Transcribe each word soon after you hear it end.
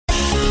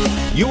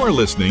You are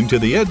listening to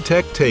the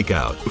EdTech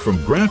Takeout from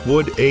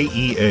Grantwood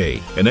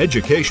AEA, an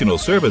educational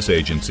service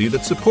agency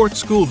that supports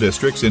school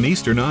districts in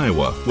eastern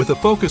Iowa with a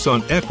focus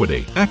on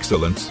equity,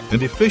 excellence,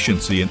 and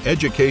efficiency in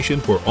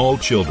education for all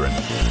children.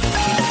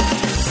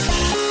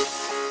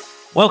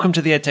 Welcome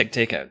to the EdTech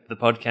Takeout, the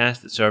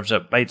podcast that serves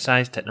up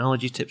bite-sized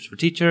technology tips for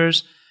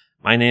teachers.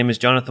 My name is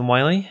Jonathan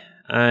Wiley.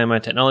 I'm a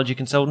technology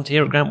consultant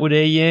here at Grantwood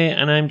AEA,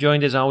 and I'm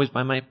joined as always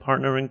by my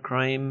partner in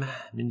crime,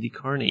 Mindy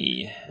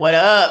Carney. What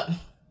up?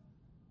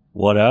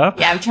 What up?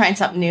 Yeah, I'm trying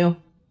something new.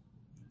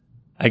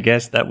 I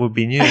guess that would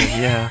be new,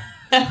 yeah.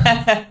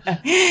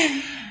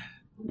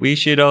 We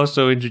should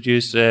also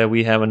introduce,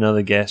 we have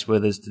another guest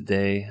with us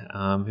today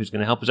who's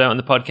going to help us out on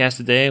the podcast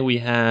today. We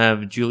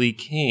have Julie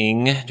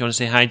King. Do you want to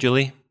say hi,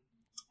 Julie?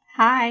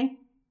 Hi.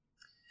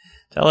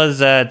 Tell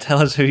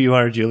us who you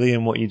are, Julie,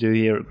 and what you do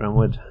here at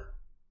Grantwood.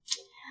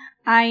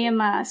 I am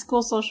a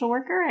school social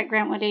worker at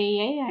Grantwood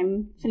AEA.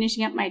 I'm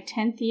finishing up my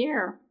 10th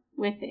year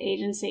with the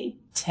agency.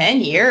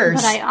 10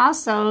 years? But I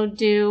also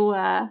do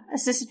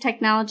assistive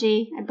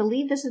technology. I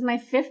believe this is my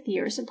 5th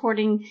year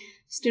supporting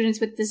students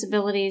with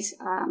disabilities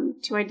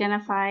to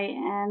identify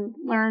and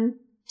learn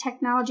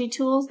technology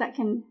tools that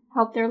can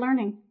help their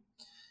learning.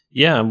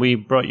 Yeah, we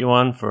brought you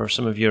on for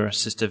some of your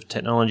assistive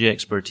technology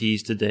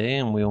expertise today,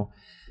 and we'll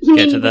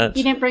get to that.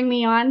 You didn't bring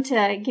me on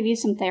to give you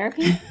some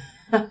therapy?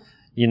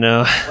 You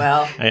know,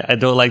 well, I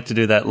don't like to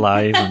do that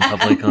live in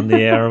public on the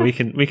air. We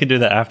can do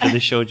that after the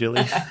show,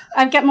 Julie.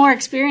 I've got more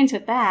experience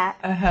with that.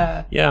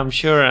 Yeah, I'm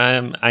sure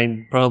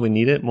I probably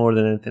need it more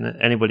than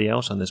anybody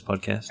else on this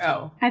podcast.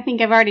 Oh. I think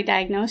I've already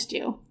diagnosed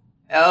you.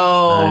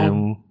 Oh.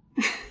 I'm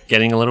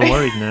getting a little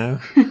worried now.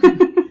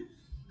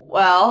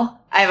 Well,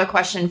 I have a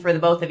question for the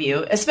both of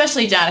you,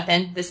 especially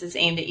Jonathan. This is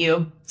aimed at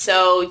you.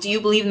 So, do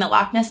you believe in the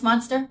Loch Ness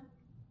Monster?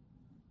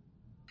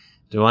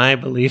 Do I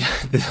believe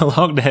the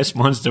Loch Ness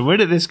Monster? Where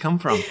did this come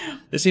from?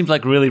 This seems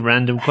like a really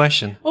random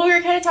question. Well, we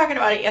were kind of talking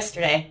about it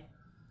yesterday,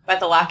 about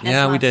the Loch Ness Monster.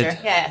 Yeah, we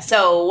did. Yeah,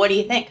 so what do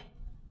you think?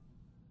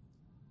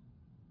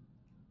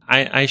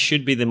 I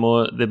should be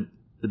the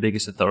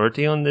biggest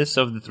authority on this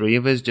of the three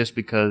of us, just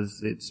because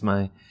it's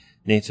my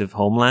native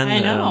homeland. I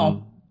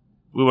know.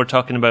 We were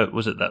talking about,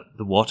 was it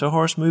the Water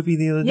Horse movie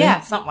the other day? Yeah,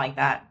 something like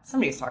that.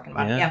 Somebody was talking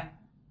about it, yeah.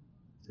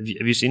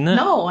 Have you seen that?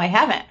 No, I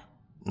haven't.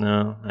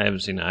 No, I haven't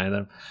seen it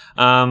either.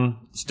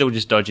 Still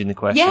just dodging the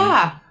question.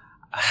 Yeah.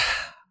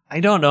 I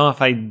don't know if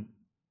I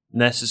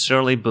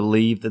necessarily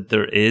believe that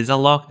there is a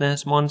Loch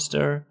Ness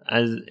Monster,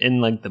 as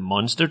in like the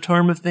monster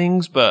term of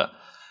things, but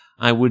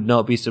I would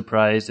not be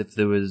surprised if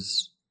there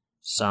was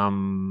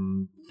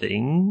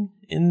something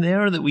in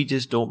there that we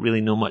just don't really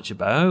know much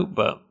about,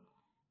 but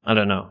I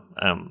don't know.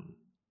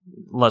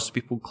 Lots of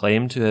people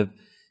claim to have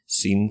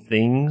seen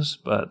things,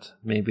 but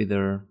maybe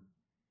they're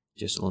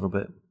just a little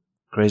bit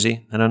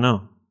crazy. I don't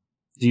know.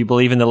 Do you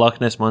believe in the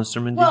Loch Ness Monster,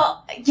 Mindy?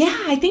 Well, yeah,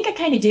 I think I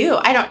kind of do.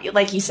 I don't,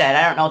 like you said,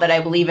 I don't know that I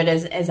believe it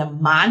as a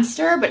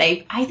monster, but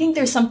I think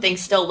there's something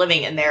still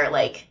living in there,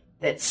 like,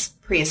 that's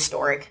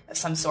prehistoric of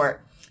some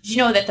sort. Did you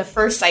know that the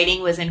first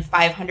sighting was in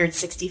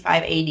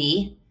 565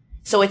 AD?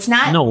 So it's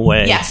not... No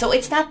way. Yeah, so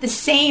it's not the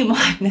same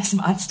Loch Ness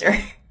Monster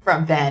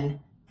from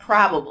then,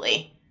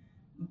 probably.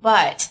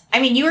 But,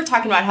 I mean, you were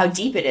talking about how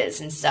deep it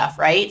is and stuff,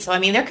 right? So, I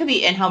mean, there could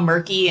be, and how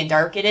murky and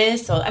dark it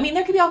is. So, I mean,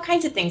 there could be all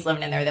kinds of things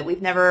living in there that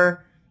we've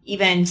never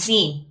even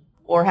seen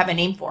or have a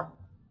name for.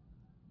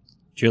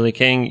 Julie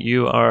King,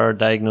 you are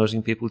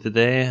diagnosing people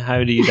today.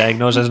 How do you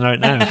diagnose us right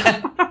now?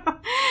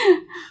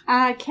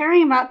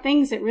 Caring about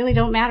things that really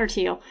don't matter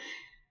to you.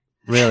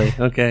 Really?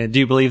 Okay. Do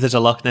you believe there's a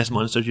Loch Ness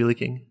Monster, Julie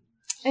King?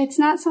 It's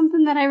not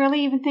something that I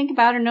really even think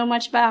about or know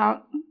much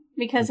about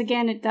because,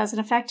 again, it doesn't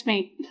affect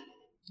me.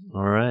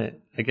 All right.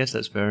 I guess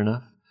that's fair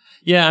enough.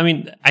 Yeah, I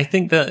mean, I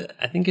think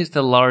it's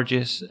the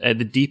largest, the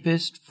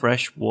deepest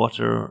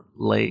freshwater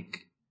lake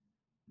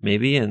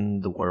maybe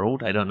in the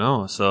world. I don't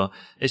know. So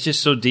it's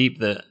just so deep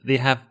that they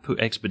have put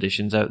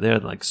expeditions out there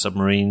like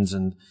submarines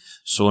and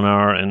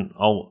sonar and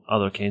all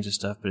other kinds of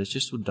stuff, but it's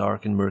just so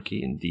dark and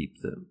murky and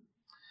deep that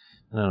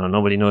I don't know,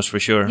 nobody knows for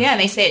sure. Yeah, and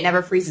they say it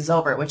never freezes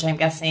over, which I'm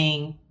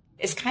guessing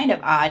is kind of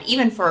odd.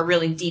 Even for a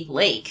really deep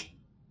lake,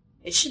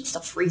 it should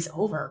still freeze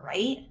over,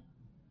 right?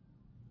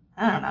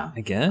 I don't know.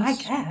 I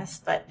guess,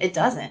 but it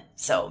doesn't.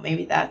 So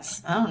maybe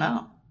that's, I don't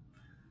know.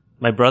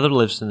 My brother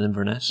lives in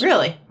Inverness.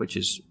 Really? Which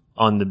is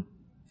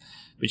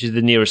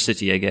the nearest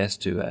city, I guess,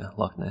 to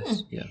Loch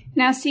Ness. Yeah.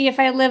 Now, see, if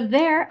I lived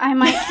there, I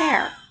might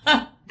care.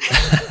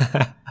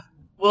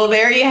 Well,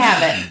 there you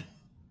have it.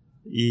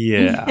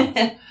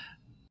 Yeah.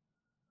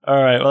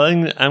 All right. Well,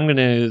 I'm going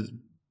to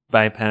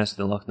bypass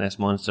the Loch Ness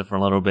Monster for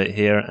a little bit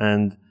here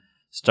and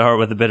start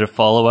with a bit of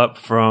follow-up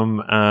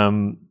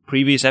from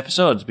previous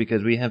episodes,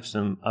 because we have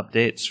some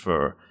updates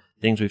for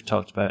things we've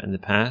talked about in the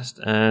past.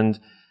 And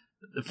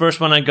the first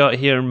one I got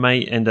here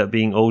might end up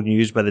being old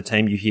news by the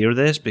time you hear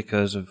this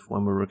because of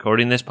when we're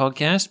recording this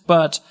podcast,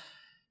 but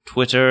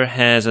Twitter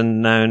has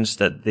announced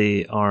that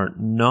they are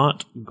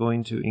not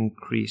going to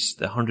increase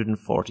the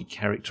 140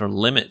 character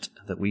limit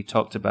that we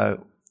talked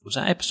about Was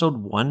that episode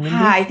 1? Maybe?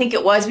 I think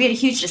it was. We had a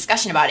huge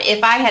discussion about it.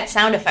 If I had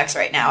sound effects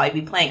right now, I'd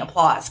be playing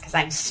applause because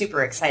I'm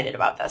super excited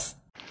about this.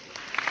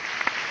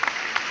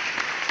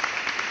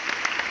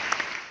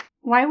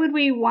 Why would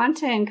we want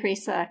to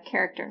increase a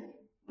character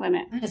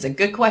limit? That is a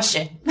good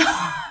question.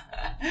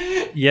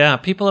 Yeah,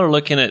 people are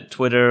looking at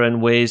Twitter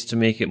and ways to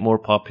make it more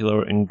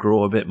popular and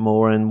grow a bit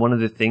more. And one of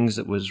the things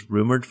that was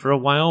rumored for a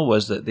while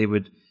was that they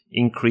would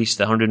increase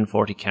the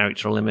 140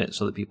 character limit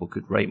so that people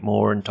could write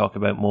more and talk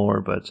about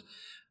more. But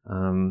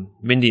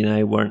Mindy and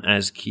I weren't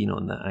as keen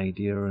on that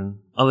idea, and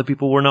other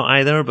people were not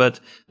either. But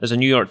there's a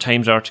New York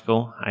Times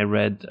article I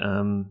read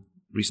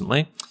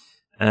recently,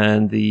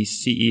 and the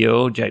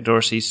CEO, Jack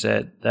Dorsey,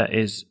 said that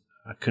is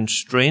a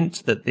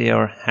constraint that they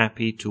are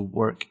happy to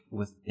work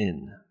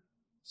within.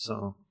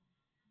 So,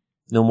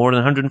 no more than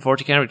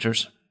 140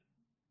 characters.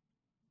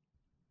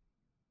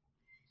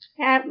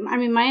 Yeah, I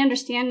mean, my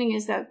understanding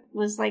is that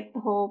was like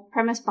the whole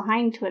premise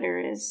behind Twitter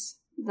is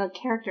the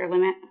character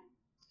limit.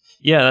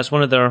 Yeah, that's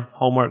one of their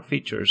hallmark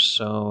features,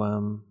 so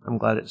I'm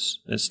glad it's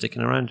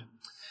sticking around.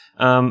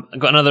 I've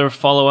got another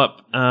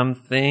follow-up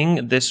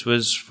thing. This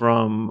was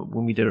from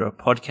when we did our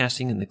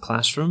podcasting in the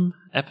classroom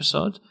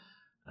episode,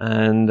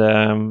 and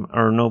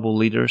our noble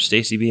leader,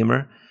 Stacey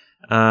Beamer,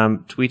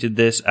 tweeted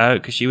this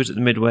out because she was at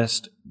the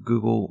Midwest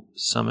Google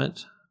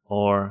Summit,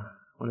 or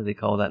what do they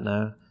call that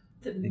now?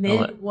 The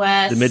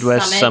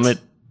Midwest Summit.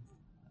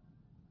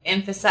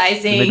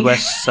 Emphasizing. The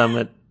Midwest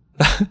Summit.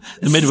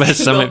 The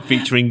Midwest Summit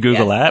featuring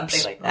Google Apps.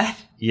 Something like that.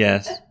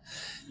 Yes.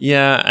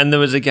 Yeah, and there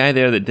was a guy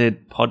there that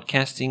did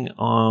podcasting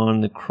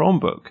on the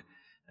Chromebook,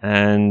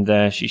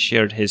 and she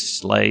shared his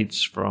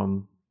slides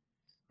from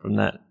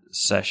that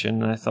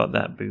session. I thought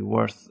that'd be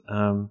worth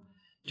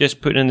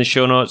just putting in the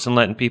show notes and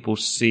letting people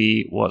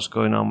see what's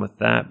going on with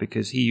that,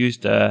 because he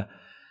used an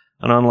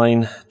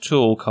online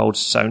tool called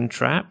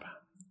Soundtrap.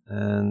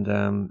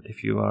 And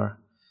if you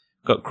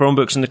got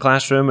Chromebooks in the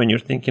classroom and you're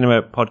thinking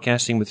about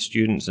podcasting with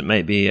students, it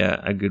might be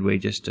a good way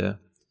just to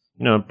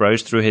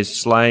browse through his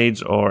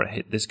slides or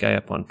hit this guy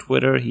up on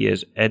Twitter. He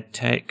is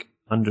edtech_channel.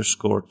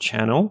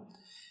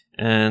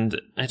 And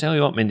I tell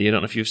you what, Mindy, I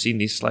don't know if you've seen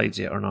these slides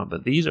yet or not,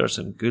 but these are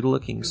some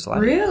good-looking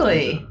slides.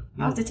 Really?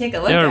 I'll have to take a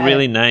look at it. They're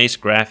really nice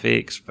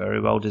graphics, very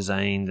well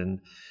designed,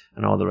 and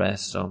all the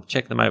rest. So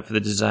check them out for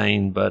the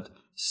design, but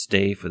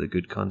stay for the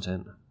good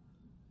content.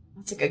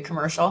 That's a good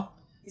commercial.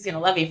 He's going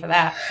to love you for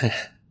that.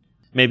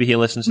 Maybe he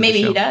listens to the show.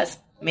 Maybe he does.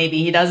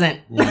 Maybe he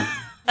doesn't.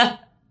 Yeah.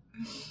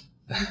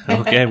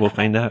 Okay, we'll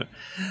find out.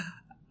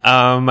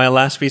 My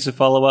last piece of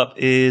follow-up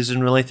is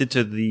related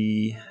to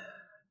the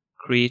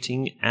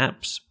Creating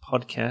Apps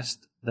podcast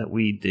that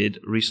we did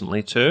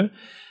recently too.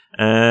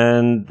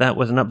 And that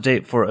was an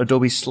update for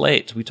Adobe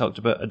Slate. We talked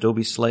about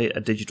Adobe Slate,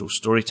 a digital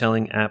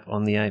storytelling app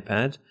on the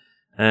iPad.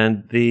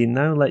 And they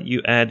now let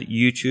you add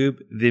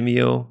YouTube,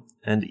 Vimeo,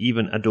 and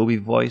even Adobe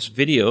Voice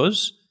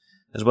videos,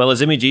 as well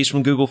as images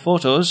from Google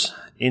Photos,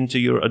 into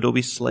your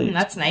Adobe Slate.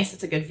 That's nice.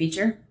 That's a good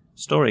feature.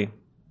 Story.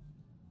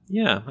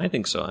 Yeah, I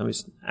think so. I mean,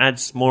 it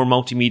adds more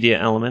multimedia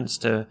elements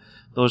to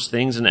those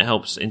things, and it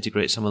helps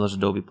integrate some of those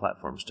Adobe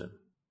platforms too.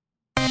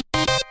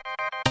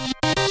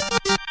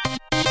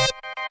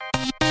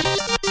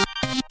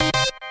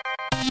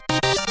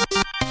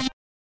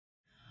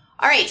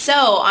 All right, so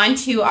on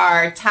to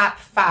our top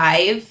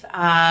 5.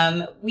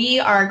 We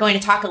are going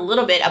to talk a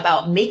little bit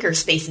about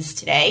makerspaces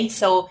today.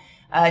 So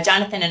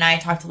Jonathan and I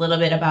talked a little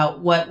bit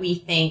about what we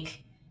think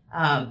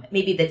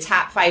maybe the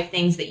top 5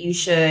 things that you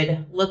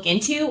should look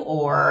into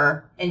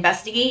or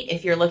investigate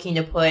if you're looking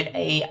to put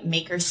a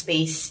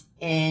makerspace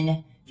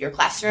in your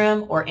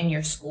classroom or in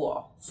your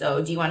school.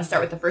 So do you want to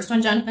start with the first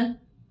one, Jonathan?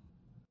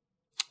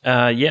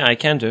 Yeah, I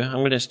can do. I'm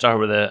going to start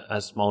with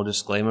a small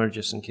disclaimer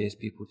just in case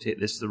people take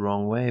this the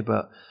wrong way.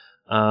 But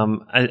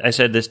I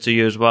said this to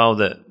you as well,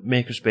 that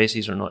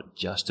makerspaces are not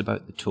just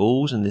about the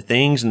tools and the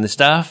things and the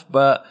stuff,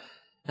 but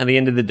at the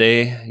end of the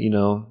day,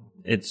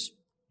 it's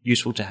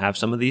useful to have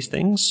some of these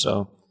things.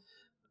 So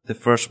the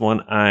first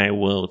one I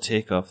will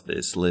take off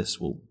this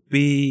list will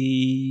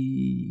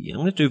be, I'm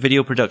going to do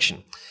video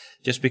production,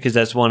 just because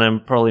that's one I'm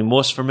probably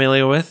most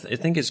familiar with. I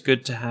think it's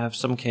good to have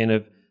some kind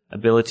of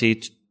ability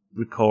to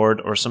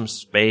record or some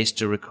space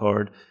to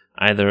record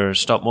either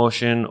stop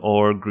motion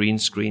or green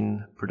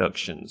screen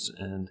productions.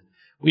 And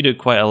we do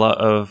quite a lot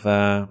of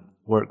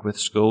work with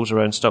schools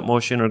around stop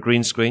motion or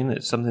green screen.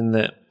 It's something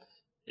that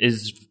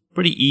is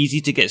pretty easy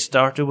to get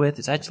started with.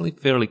 It's actually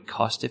fairly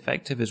cost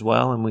effective as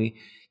well. And we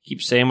keep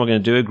saying we're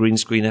going to do a green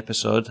screen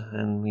episode,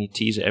 and we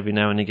tease it every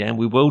now and again.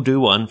 We will do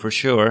one for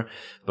sure,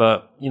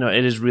 but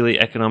it is really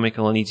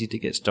economical and easy to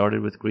get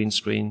started with green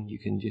screen. You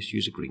can just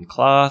use a green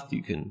cloth.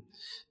 You can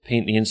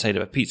paint the inside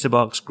of a pizza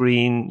box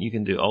green. You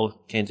can do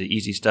all kinds of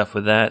easy stuff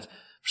with that.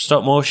 For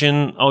stop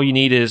motion, all you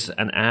need is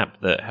an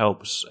app that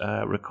helps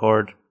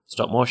record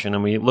stop motion.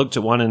 And we looked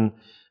at one in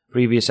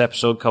previous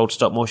episode called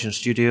Stop Motion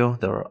Studio.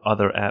 There are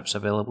other apps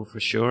available for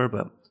sure,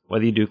 but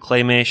whether you do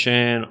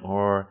claymation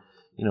or,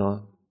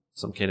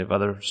 some kind of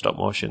other stop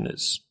motion,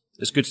 it's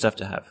it's good stuff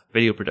to have.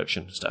 Video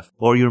production stuff.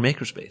 Or your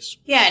makerspace.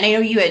 Yeah, and I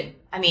know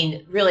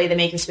really the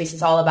makerspace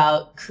is all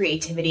about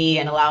creativity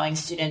and allowing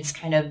students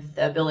kind of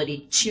the ability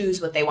to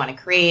choose what they want to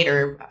create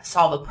or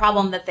solve a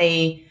problem that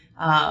they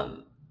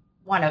want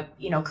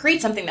to,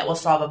 create something that will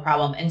solve a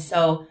problem. And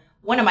so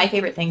one of my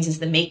favorite things is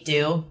the Make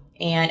Do.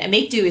 And a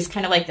Make Do is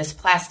kind of like this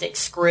plastic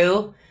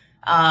screw.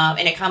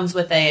 And it comes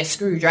with a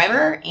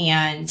screwdriver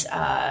and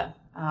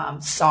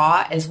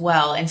saw as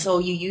well. And so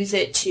you use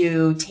it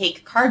to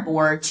take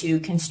cardboard to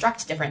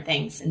construct different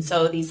things. And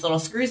so these little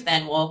screws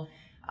then will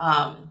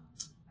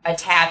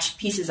attach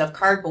pieces of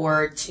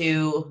cardboard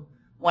to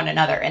one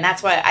another. And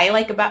that's what I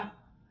like about,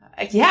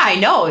 yeah, I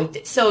know.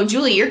 So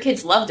Julie, your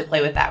kids love to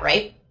play with that,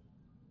 right?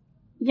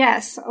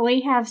 Yes,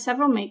 we have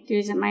several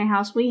make-dos at my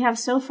house. We have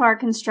so far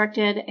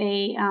constructed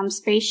a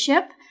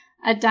spaceship,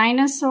 a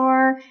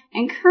dinosaur,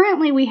 and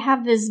currently we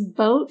have this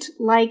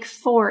boat-like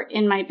fort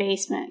in my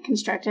basement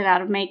constructed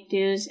out of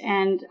make-dos,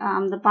 and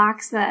the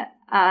box that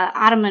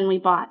ottoman we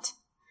bought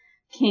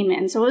came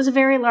in. So it was a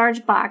very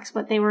large box,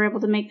 but they were able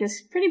to make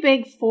this pretty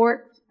big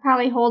fort.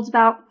 Probably holds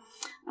about,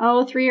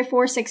 3 or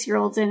 4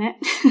 6-year-olds in it.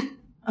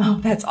 Oh,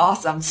 that's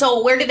awesome.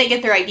 So where did they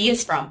get their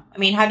ideas from? I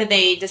mean, how did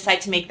they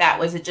decide to make that?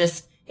 Was it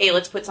just, hey,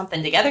 let's put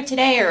something together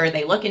today, or are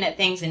they looking at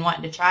things and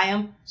wanting to try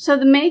them? So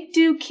the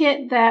make-do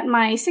kit that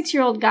my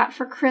 6-year-old got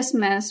for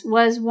Christmas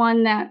was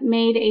one that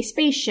made a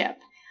spaceship.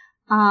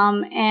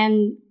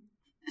 And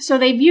so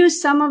they've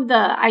used some of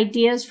the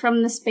ideas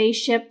from the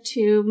spaceship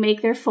to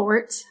make their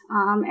forts.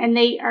 And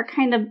they are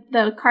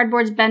the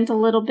cardboard's bent a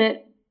little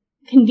bit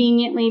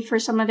conveniently for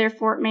some of their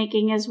fort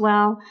making as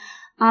well.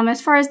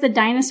 As far as the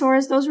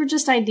dinosaurs, those were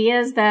just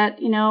ideas that,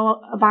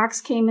 a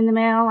box came in the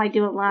mail. I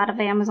do a lot of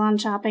Amazon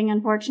shopping,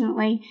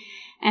 unfortunately.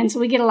 And so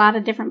we get a lot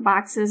of different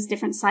boxes,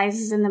 different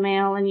sizes in the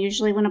mail. And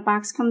usually when a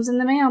box comes in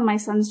the mail, my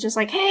son's just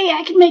like, hey,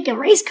 I can make a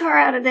race car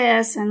out of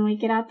this. And we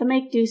get out the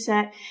make-do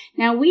set.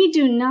 Now, we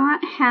do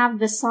not have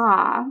the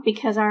saw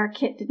because our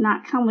kit did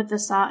not come with the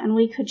saw, and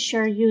we could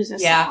sure use a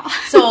saw.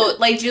 So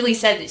like Julie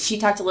said, she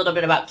talked a little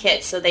bit about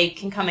kits. So they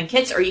can come in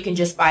kits, or you can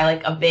just buy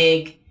like a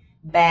big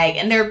bag,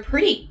 and they're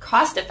pretty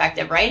cost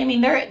effective, right? I mean,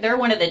 they're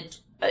one of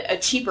a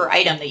cheaper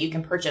item that you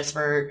can purchase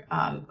for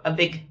a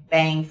big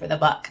bang for the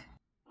buck.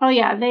 Oh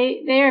yeah,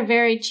 they are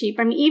very cheap.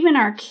 I mean, even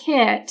our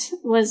kit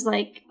was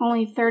like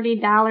only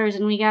 $30,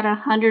 and we got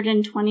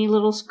 120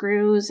 little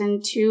screws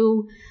and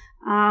 2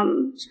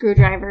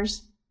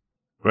 screwdrivers.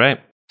 Great.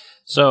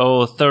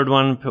 So third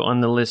one put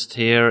on the list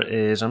here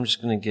is, I'm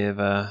just going to give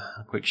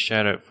a quick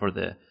shout out for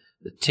the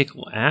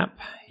Tickle app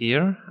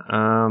here.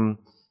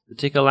 The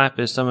Tickle app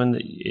is something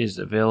that is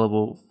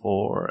available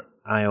for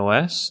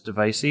iOS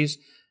devices,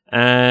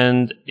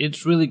 and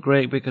it's really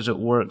great because it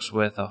works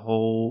with a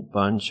whole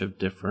bunch of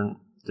different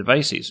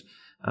devices.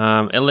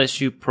 It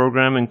lets you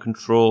program and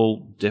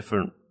control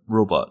different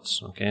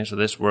robots. Okay, so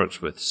this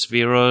works with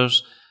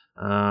Spheros.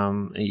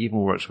 It even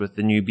works with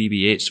the new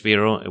BB8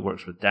 Sphero. It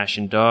works with Dash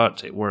and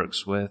Dot. It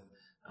works with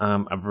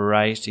a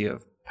variety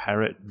of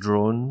parrot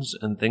drones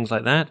and things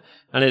like that.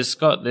 And it's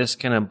got this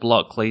kind of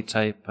blockly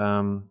type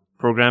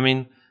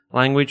programming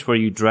language where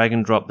you drag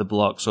and drop the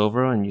blocks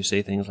over, and you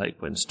say things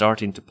like, when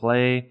starting to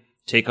play,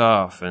 take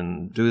off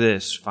and do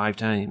this 5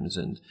 times.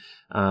 And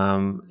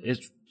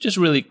it's just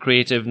really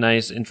creative,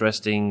 nice,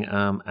 interesting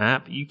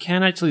app. You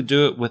can actually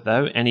do it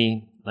without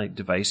any like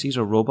devices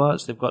or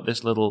robots. They've got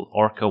this little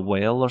orca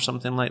whale or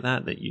something like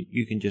that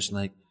you can just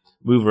like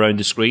move around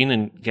the screen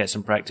and get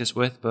some practice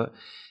with. But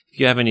if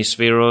you have any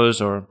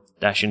Spheros or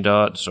Dash and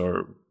Dots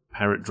or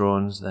parrot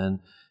drones, then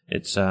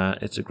it's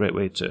a great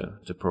way to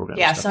program.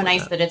 Yeah, so like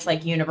nice that it's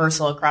like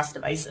universal across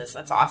devices.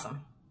 That's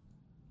awesome.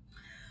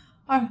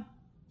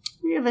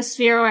 We have a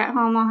Sphero at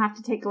home. I'll have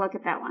to take a look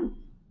at that one.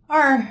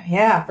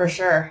 Yeah, for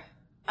sure.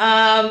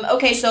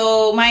 Okay,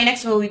 so my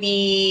next one would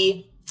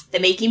be the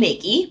Makey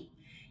Makey.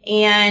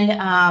 And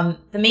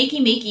the Makey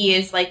Makey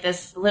is like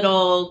this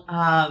little,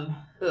 kind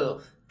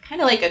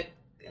of like it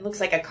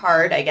looks like a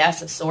card, I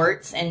guess, of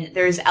sorts. And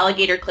there's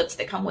alligator clips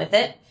that come with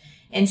it.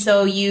 And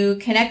so you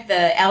connect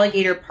the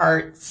alligator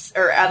parts,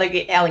 or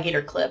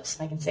alligator clips,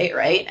 if I can say it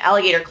right,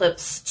 alligator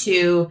clips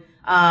to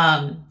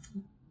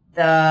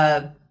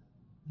the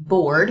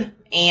board,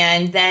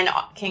 and then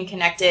can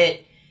connect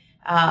it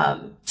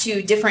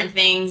to different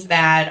things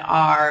that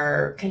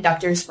are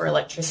conductors for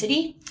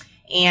electricity,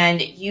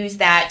 and use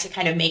that to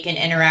kind of make an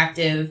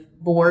interactive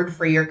board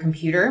for your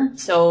computer.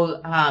 So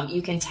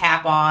you can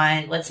tap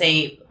on, let's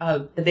say,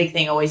 the big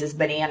thing always is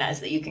bananas,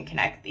 that you can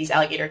connect these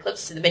alligator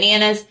clips to the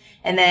bananas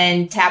and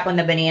then tap on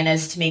the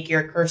bananas to make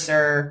your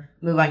cursor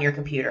move on your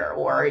computer,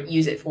 or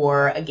use it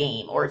for a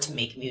game or to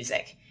make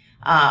music.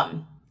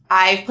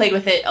 I've played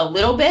with it a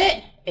little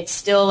bit. It's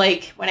still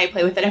like, when I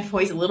play with it, I'm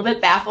always a little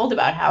bit baffled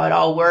about how it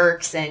all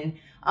works. And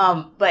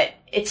but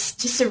it's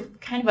just a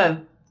kind of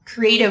a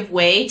creative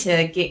way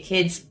to get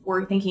kids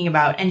thinking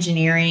about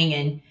engineering,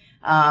 and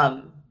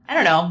I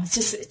don't know,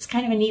 it's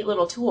kind of a neat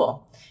little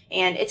tool.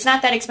 And it's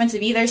not that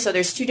expensive either. So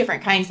there's 2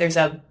 different kinds. There's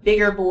a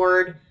bigger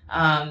board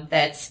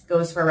that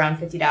goes for around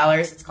 $50.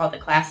 It's called the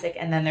Classic.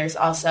 And then there's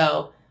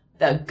also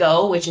the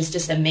Go, which is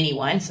just a mini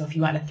one. So if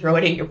you want to throw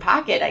it in your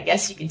pocket, I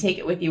guess you can take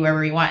it with you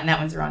wherever you want. And that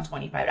one's around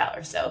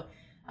 $25. So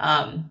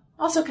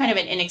also kind of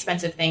an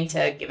inexpensive thing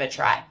to give a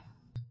try.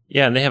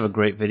 Yeah, and they have a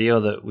great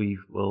video that we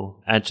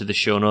will add to the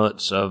show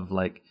notes of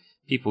like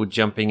people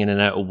jumping in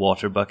and out of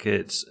water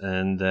buckets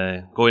and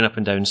going up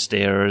and down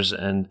stairs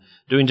and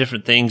doing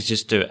different things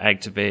just to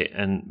activate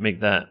and make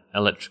that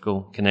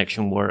electrical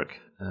connection work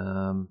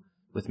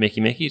with Makey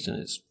Makeys,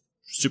 and it's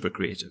super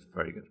creative.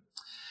 Very good.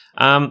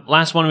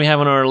 Last one we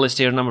have on our list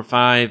here, number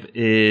 5,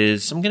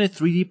 is some kind of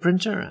 3D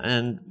printer,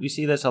 and we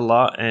see this a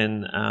lot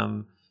in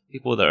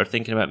people that are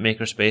thinking about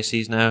maker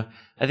spaces now.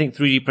 I think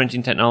 3D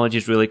printing technology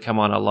has really come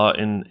on a lot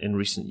in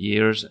recent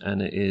years,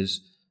 and it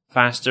is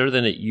faster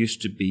than it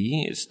used to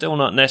be. It's still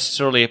not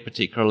necessarily a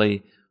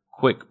particularly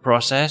quick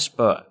process,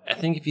 but I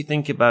think if you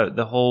think about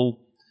the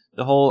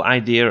whole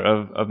idea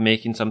of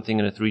making something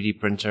in a 3D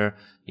printer,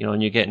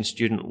 and you're getting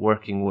student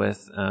working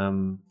with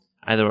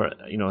either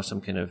some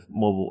kind of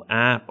mobile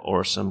app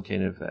or some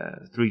kind of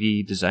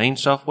 3D design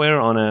software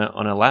on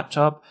a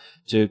laptop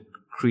to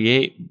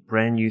create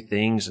brand new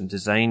things and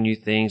design new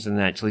things,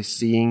 and actually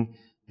seeing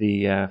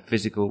the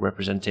physical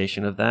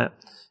representation of that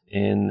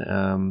in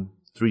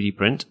 3D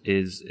print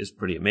is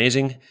pretty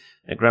amazing.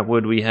 At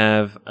Grantwood, we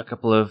have a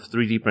couple of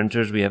 3D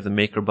printers. We have the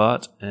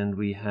MakerBot and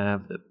we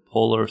have the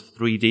Polar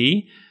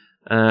 3D.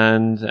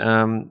 And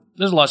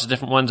there's lots of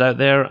different ones out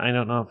there. I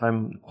don't know if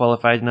I'm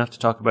qualified enough to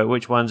talk about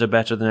which ones are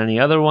better than any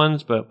other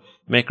ones, but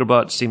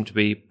MakerBot seem to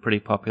be pretty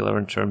popular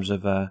in terms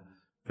of a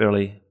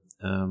fairly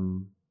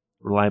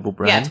reliable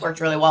brand. Yeah, it's worked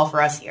really well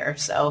for us here.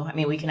 So, I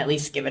mean, we can at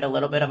least give it a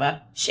little bit of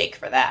a shake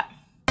for that.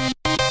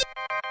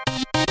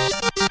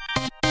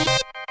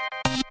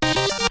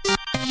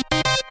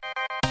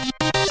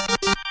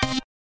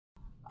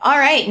 All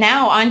right,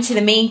 now on to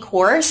the main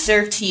course,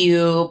 served to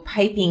you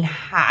piping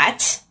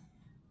hot.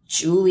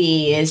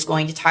 Julie is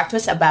going to talk to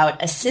us about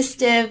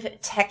assistive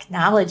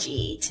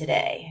technology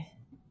today.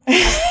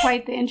 That's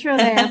quite the intro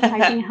there,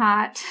 piping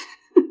hot.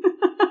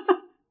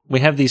 We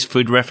have these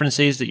food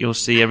references that you'll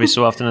see every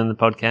so often in the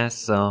podcast,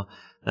 so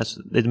that's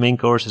the main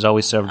course is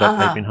always served up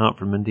piping hot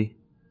for Mindy.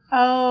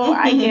 Oh,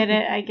 I get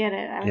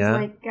it. I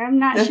was like, I'm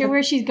not sure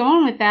where she's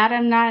going with that.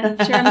 I'm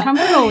not sure I'm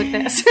comfortable with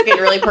this. It's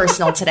getting really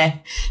personal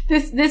today.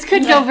 This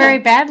could go very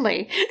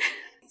badly.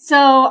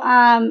 So,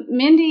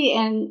 Mindy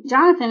and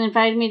Jonathan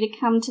invited me to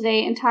come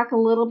today and talk a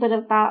little bit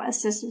about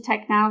assistive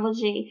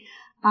technology.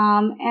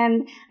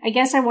 And I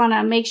guess I want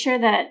to make sure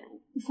that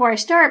before I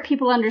start,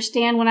 people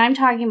understand when I'm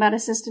talking about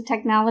assistive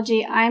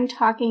technology, I'm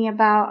talking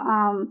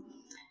about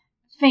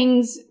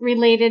things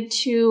related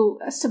to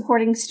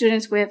supporting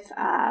students with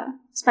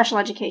special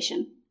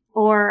education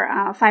or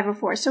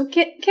 504. So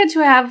kids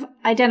who have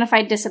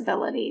identified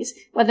disabilities,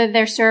 whether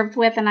they're served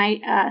with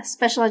a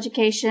special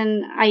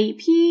education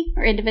IEP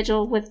or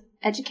individual with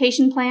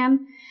education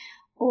plan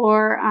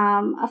or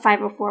a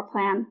 504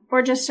 plan,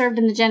 or just served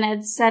in the gen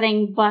ed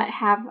setting but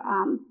have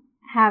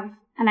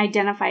an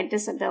identified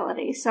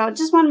disability. So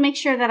just want to make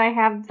sure that I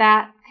have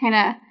that kind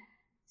of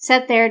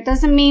set there. It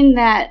doesn't mean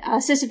that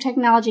assistive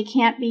technology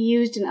can't be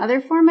used in other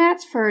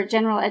formats for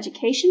general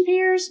education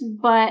peers,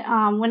 but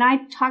when I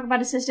talk about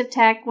assistive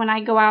tech, when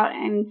I go out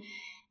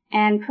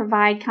and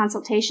provide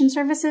consultation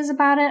services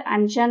about it,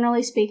 I'm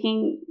generally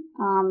speaking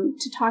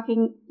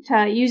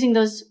to using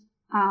those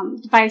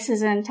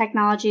devices and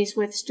technologies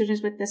with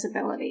students with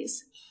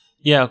disabilities.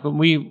 Yeah,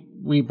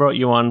 we brought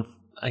you on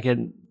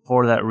again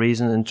for that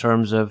reason, in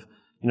terms of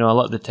a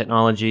lot of the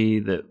technology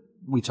that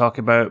we talk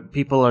about,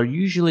 people are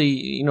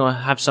usually,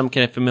 have some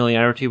kind of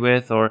familiarity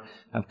with or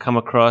have come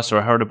across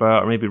or heard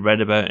about or maybe read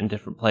about in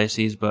different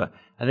places. But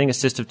I think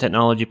assistive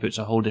technology puts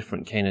a whole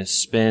different kind of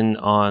spin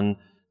on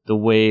the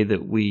way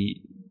that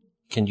we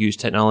can use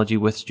technology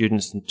with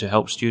students and to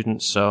help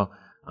students. So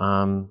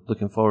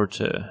looking forward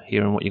to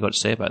hearing what you got to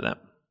say about that.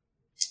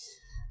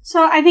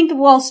 So I think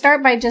we'll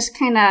start by just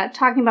kind of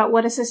talking about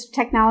what assistive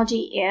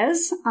technology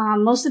is.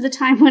 Most of the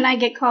time when I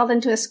get called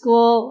into a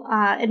school,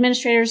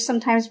 administrators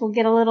sometimes will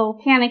get a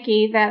little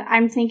panicky that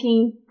I'm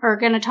thinking or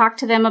going to talk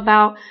to them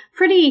about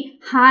pretty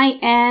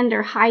high-end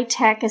or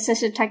high-tech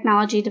assistive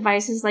technology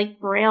devices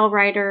like braille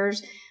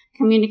writers,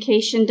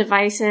 communication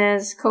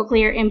devices,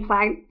 cochlear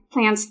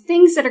implants,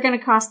 things that are going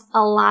to cost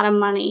a lot of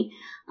money.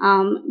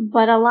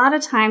 But a lot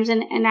of times,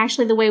 and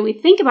actually the way we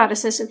think about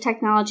assistive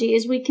technology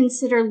is we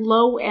consider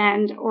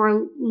low-end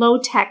or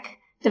low-tech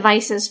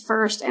devices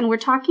first. And we're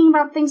talking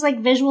about things like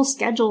visual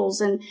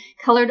schedules and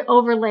colored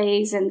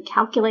overlays and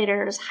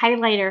calculators,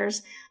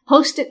 highlighters.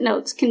 Post-it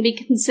notes can be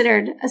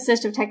considered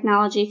assistive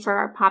technology for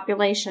our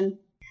population.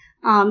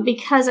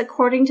 Because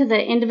according to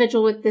the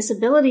Individual with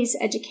Disabilities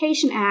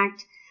Education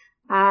Act,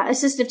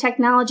 assistive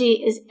technology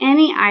is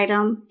any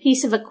item,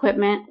 piece of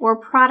equipment, or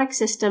product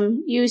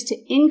system used to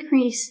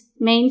increase,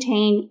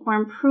 maintain, or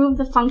improve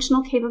the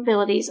functional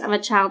capabilities of a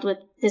child with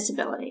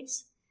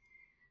disabilities.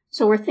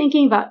 So we're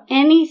thinking about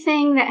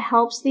anything that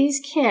helps these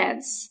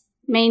kids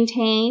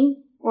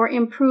maintain or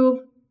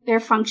improve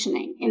their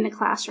functioning in the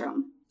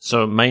classroom.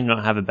 So it might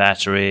not have a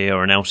battery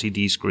or an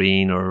LCD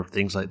screen or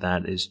things like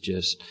that. It's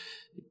just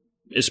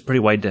It's a pretty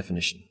wide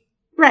definition.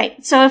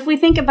 Right. So if we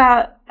think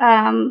about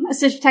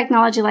assistive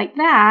technology like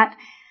that,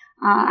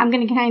 I'm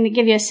going to kind of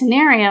give you a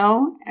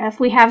scenario. If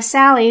we have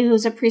Sally,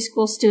 who's a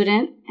preschool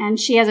student, and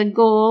she has a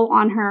goal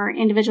on her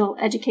individual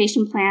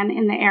education plan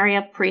in the area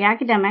of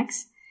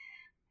pre-academics,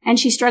 and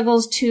she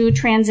struggles to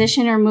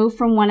transition or move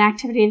from one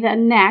activity to the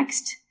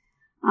next,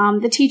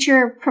 the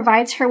teacher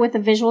provides her with a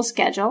visual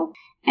schedule,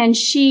 and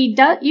she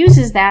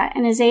uses that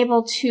and is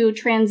able to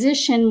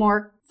transition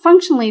more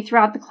functionally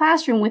throughout the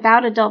classroom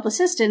without adult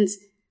assistance.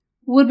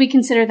 Would we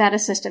consider that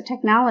assistive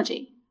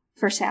technology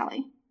for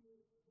Sally?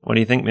 What do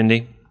you think,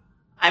 Mindy?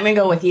 I'm going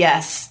to go with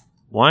yes.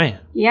 Why?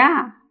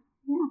 Yeah.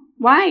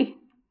 Why?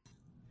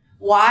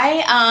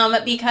 Why?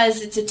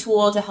 Because it's a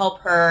tool to help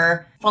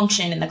her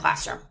function in the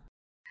classroom.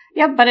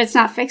 Yep, but it's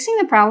not fixing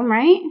the problem,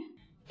 right?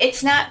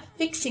 It's not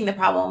fixing the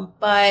problem,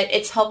 but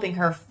it's helping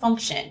her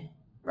function,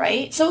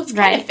 right? So it's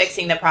kind of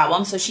fixing the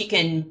problem so she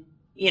can,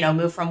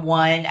 move from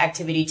one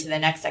activity to the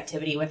next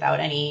activity without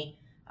any,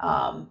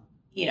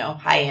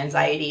 high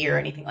anxiety or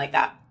anything like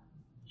that.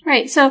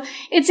 Right. So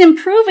it's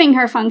improving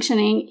her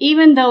functioning,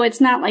 even though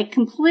it's not like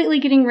completely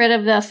getting rid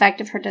of the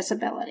effect of her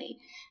disability.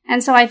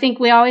 And so I think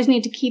we always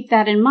need to keep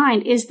that in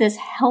mind. Is this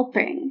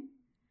helping,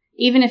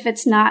 even if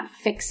it's not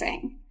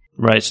fixing?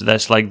 Right. So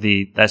that's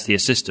the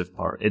assistive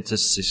part. It's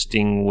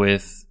assisting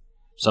with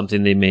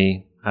something they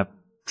may have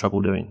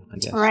trouble doing, I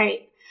guess.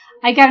 Right.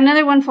 I got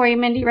another one for you,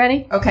 Mindy.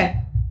 Ready? Okay.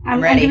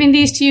 I'm ready. I'm giving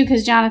these to you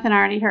because Jonathan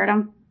already heard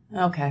them.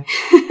 Okay.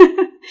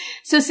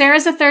 So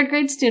Sarah's a third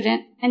grade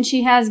student, and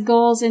she has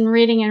goals in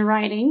reading and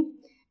writing,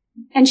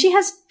 and she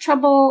has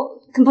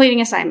trouble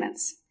completing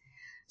assignments.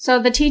 So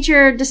the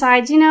teacher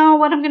decides,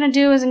 what I'm going to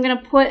do is I'm going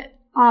to put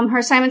her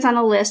assignments on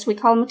a list. We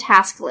call them a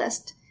task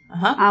list.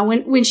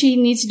 When she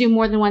needs to do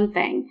more than one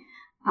thing.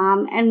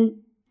 And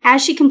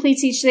as she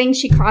completes each thing,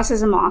 she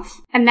crosses them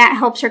off, and that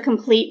helps her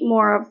complete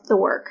more of the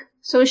work.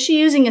 So is she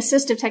using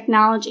assistive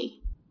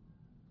technology?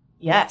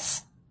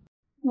 Yes.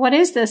 What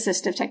is the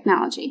assistive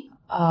technology?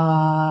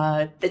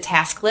 The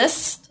task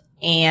list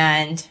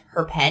and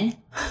her pen.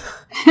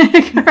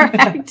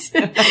 Correct.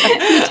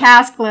 The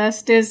task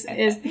list is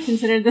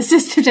considered the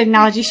assistive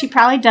technology. She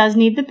probably does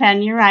need the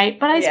pen, you're right.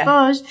 But I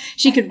suppose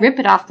she could rip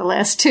it off the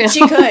list, too.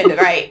 She could,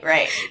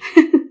 right.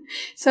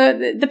 So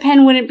the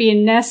pen wouldn't be a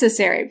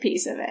necessary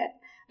piece of it.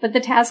 But the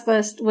task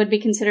list would be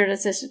considered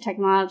assistive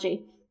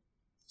technology.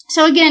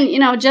 So again,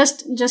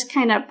 just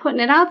kind of putting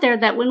it out there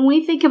that when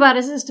we think about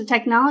assistive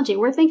technology,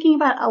 we're thinking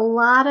about a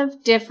lot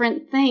of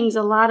different things,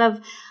 a lot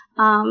of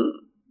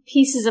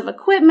pieces of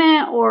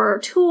equipment or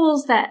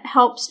tools that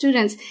help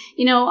students.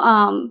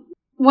 Some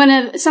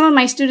of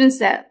my students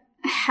that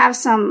have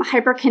some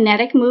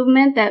hyperkinetic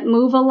movement that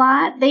move a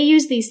lot, they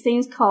use these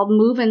things called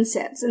move and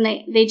sits, and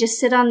they just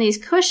sit on these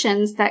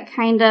cushions that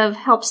kind of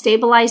help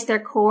stabilize their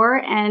core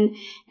and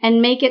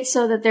make it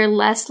so that they're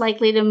less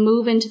likely to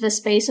move into the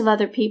space of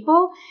other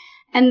people.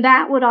 And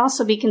that would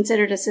also be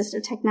considered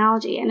assistive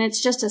technology. And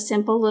it's just a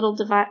simple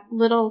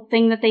little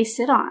thing that they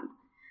sit on.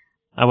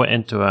 I went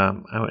into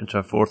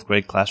a fourth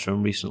grade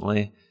classroom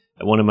recently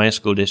at one of my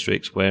school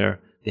districts where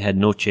they had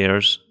no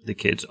chairs. The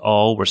kids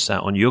all were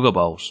sat on yoga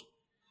balls.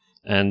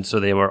 And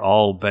so they were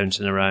all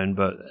bouncing around,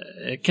 but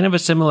kind of a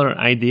similar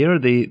idea.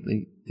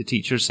 The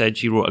teacher said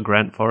she wrote a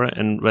grant for it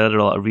and read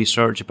a lot of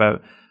research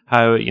about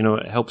how,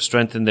 it helps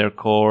strengthen their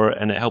core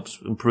and it helps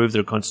improve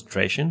their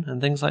concentration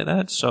and things like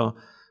that. So,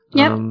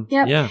 Yep.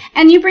 Yeah.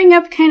 And you bring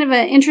up kind of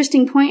an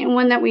interesting point, and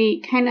one that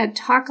we kind of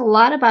talk a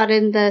lot about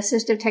in the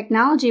assistive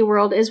technology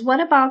world is what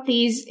about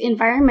these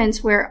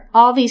environments where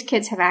all these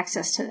kids have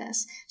access to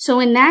this? So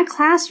in that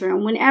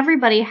classroom, when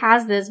everybody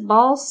has this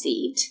ball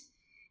seat,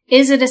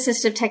 is it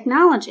assistive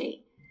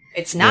technology?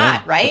 It's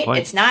not, right?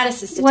 It's not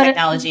assistive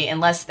technology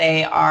unless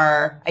they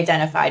are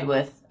identified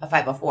with a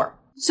 504.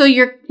 So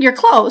you're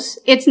close.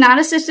 It's not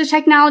assistive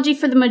technology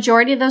for the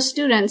majority of those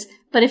students,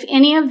 but if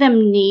any of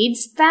them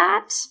needs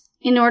that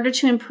in order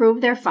to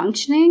improve their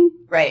functioning,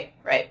 right,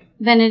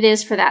 then it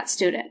is for that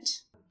student.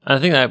 I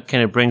think that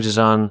kind of brings us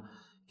on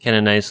kind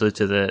of nicely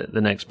to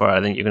the next part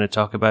I think you're going to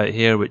talk about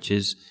here, which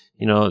is,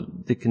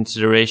 the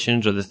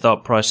considerations or the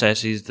thought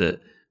processes that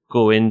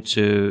go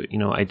into,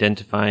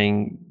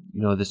 identifying,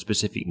 the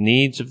specific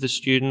needs of the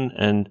student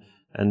and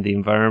the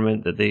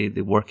environment that they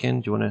work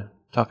in. Do you want to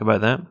talk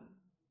about that?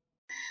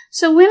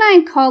 So when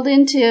I'm called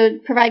in to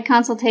provide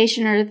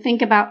consultation or to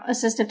think about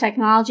assistive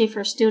technology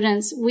for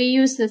students, we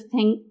use this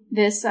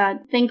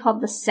thing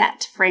called the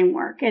SET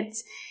framework.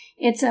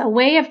 It's a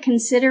way of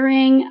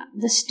considering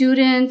the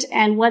student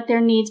and what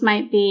their needs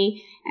might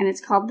be, and it's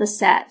called the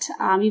SET.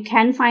 You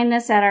can find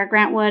this at our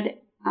Grantwood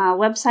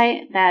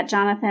website that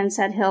Jonathan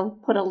said he'll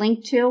put a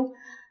link to.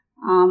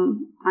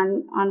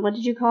 On what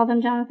did you call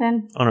them,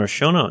 Jonathan? On our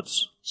show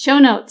notes. Show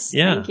notes.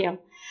 Yeah. Thank you.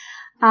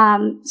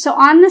 So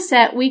on the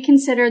SET, we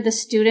consider the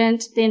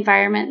student, the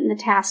environment, and the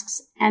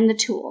tasks and the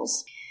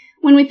tools.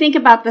 When we think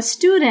about the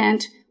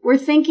student, we're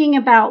thinking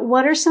about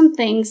what are some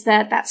things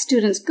that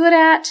student's good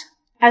at,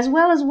 as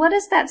well as what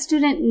does that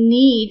student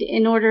need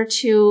in order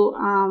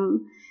to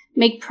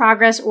make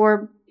progress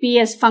or be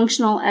as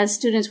functional as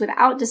students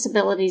without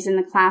disabilities in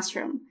the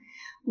classroom?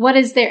 What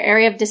is their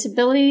area of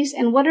disabilities,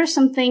 and what are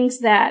some things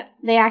that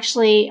they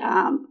actually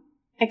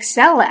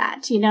excel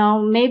at?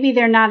 Maybe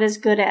they're not as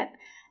good at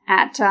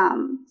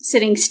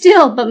sitting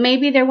still, but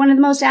maybe they're one of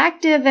the most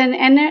active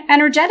and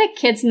energetic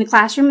kids in the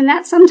classroom, and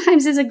that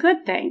sometimes is a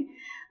good thing.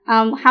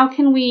 How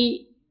can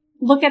we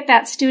look at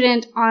that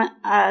student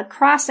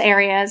across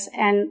areas?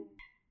 And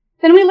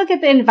then we look at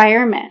the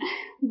environment.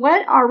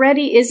 What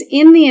already is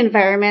in the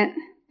environment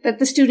that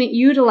the student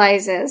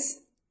utilizes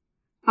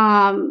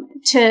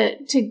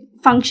to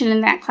function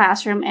in that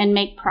classroom and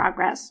make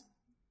progress?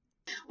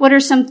 What are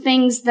some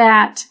things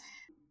that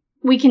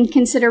we can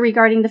consider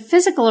regarding the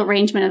physical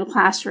arrangement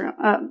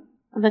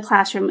of the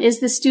classroom? Is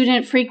the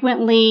student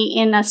frequently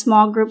in a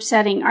small group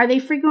setting? Are they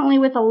frequently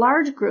with a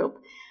large group?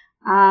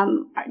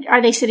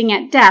 Are they sitting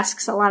at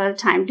desks a lot of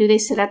the time? Do they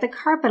sit at the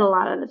carpet a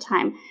lot of the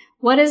time?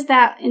 What does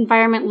that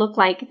environment look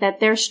like that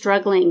they're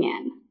struggling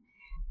in?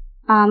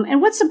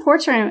 And what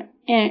supports are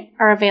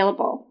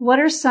available? What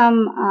are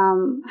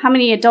some, how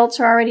many adults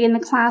are already in the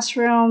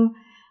classroom?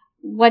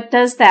 What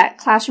does that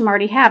classroom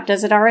already have?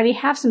 Does it already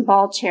have some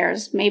ball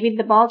chairs? Maybe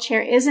the ball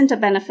chair isn't a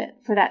benefit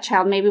for that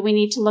child. Maybe we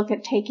need to look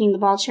at taking the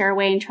ball chair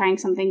away and trying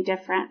something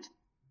different.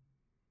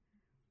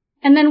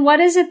 And then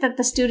what is it that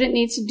the student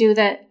needs to do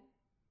that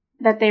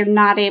they're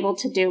not able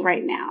to do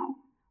right now?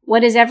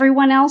 What is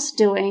everyone else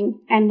doing,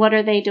 and what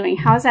are they doing?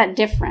 How is that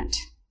different?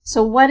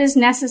 So what is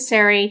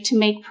necessary to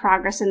make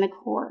progress in the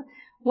core?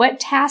 What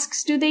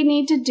tasks do they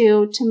need to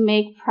do to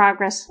make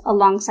progress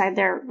alongside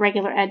their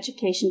regular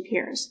education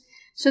peers?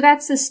 So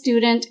that's the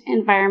student,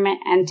 environment,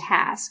 and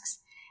tasks.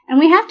 And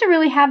we have to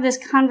really have this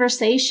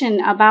conversation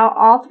about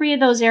all three of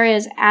those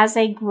areas as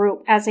a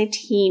group, as a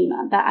team,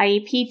 the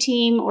IEP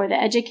team or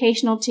the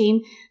educational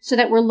team, so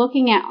that we're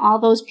looking at all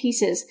those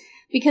pieces.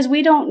 Because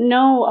we don't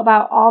know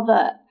about all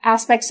the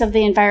aspects of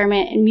the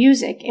environment and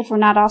music if we're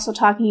not also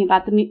talking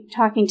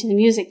to the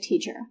music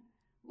teacher.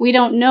 We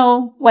don't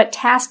know what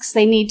tasks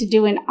they need to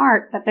do in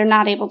art that they're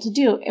not able to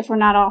do if we're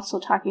not also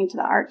talking to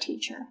the art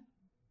teacher.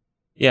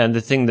 Yeah, and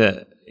the thing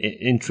that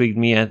intrigued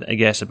me, I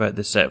guess, about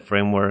the SET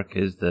framework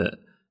is that,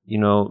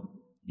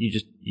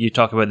 you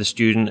talk about the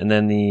student and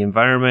then the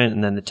environment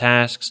and then the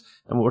tasks.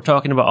 And we're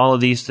talking about all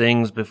of these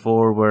things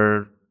before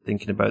we're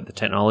thinking about the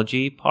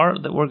technology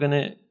part that we're going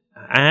to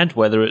add,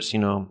 whether it's,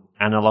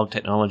 analog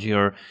technology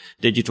or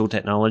digital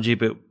technology.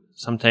 But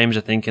sometimes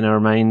I think in our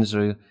minds,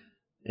 or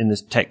in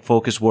this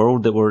tech-focused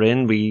world that we're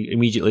in, we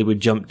immediately would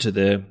jump to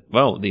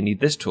they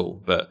need this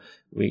tool. But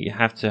we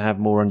have to have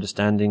more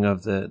understanding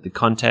of the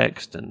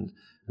context and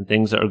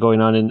things that are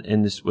going on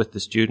in this with the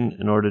student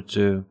in order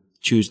to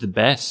choose the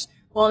best.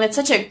 Well, and it's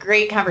such a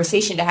great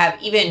conversation to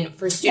have, even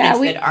for students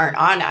that aren't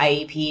on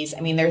IEPs.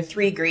 I mean, there are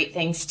three great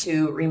things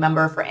to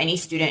remember for any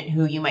student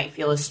who you might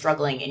feel is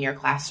struggling in your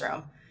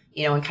classroom,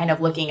 and kind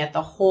of looking at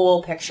the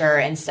whole picture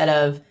instead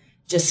of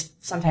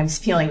just sometimes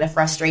feeling the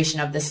frustration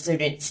of the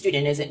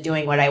student isn't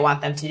doing what I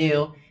want them to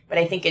do. But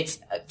I think it's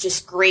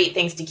just great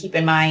things to keep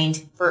in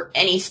mind for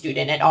any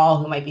student at all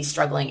who might be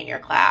struggling in your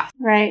class.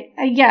 Right.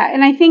 Yeah.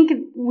 And I think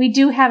we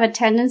do have a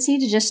tendency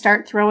to just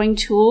start throwing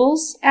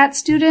tools at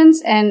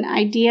students and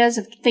ideas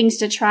of things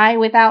to try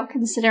without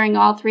considering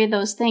all three of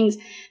those things.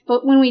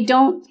 But when we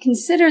don't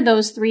consider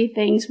those three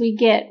things, we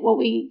get what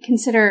we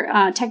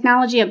consider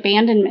technology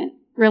abandonment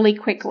really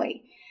quickly.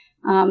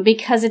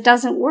 Because it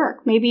doesn't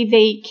work. Maybe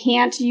they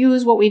can't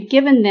use what we've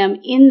given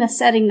them in the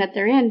setting that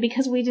they're in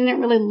because we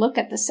didn't really look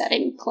at the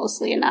setting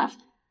closely enough.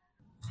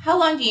 How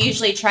long do you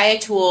usually try a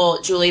tool,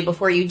 Julie,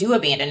 before you do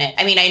abandon it?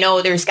 I mean, I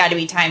know there's got to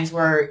be times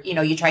where,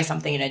 you try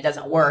something and it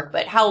doesn't work,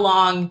 but how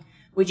long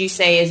would you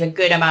say is a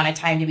good amount of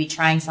time to be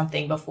trying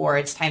something before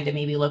it's time to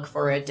maybe look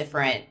for a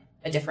different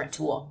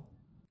tool?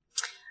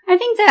 I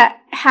think that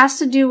has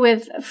to do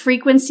with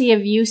frequency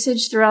of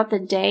usage throughout the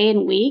day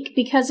and week,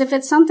 because if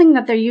it's something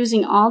that they're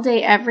using all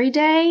day, every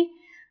day,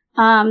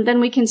 then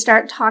we can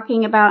start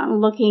talking about and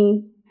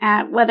looking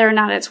at whether or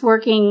not it's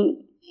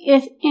working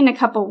in a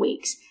couple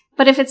weeks.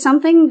 But if it's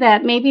something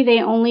that maybe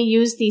they only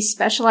use these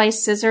specialized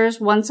scissors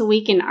once a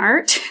week in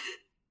art,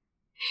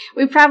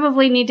 we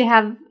probably need to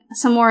have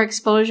some more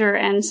exposure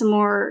and some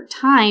more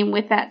time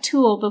with that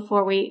tool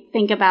before we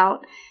think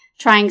about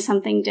trying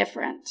something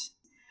different.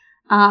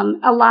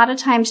 A lot of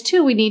times,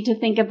 too, we need to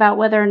think about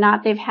whether or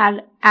not they've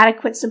had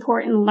adequate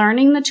support in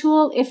learning the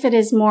tool if it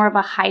is more of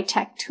a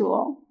high-tech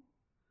tool.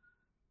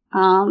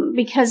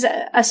 Because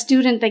a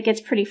student that gets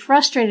pretty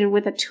frustrated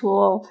with a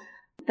tool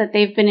that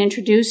they've been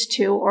introduced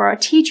to, or a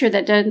teacher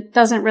that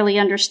doesn't really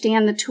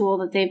understand the tool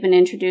that they've been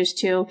introduced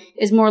to,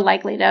 is more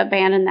likely to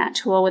abandon that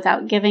tool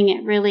without giving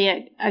it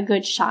really a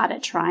good shot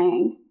at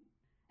trying.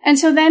 And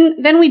so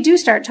then we do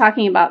start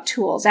talking about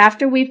tools.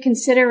 After we've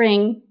considered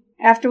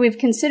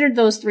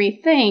those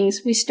three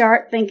things, we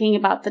start thinking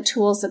about the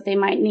tools that they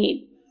might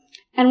need.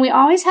 And we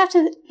always have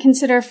to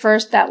consider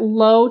first that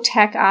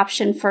low-tech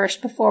option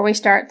first before we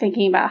start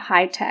thinking about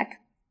high-tech.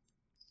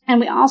 And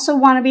we also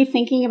want to be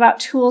thinking about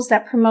tools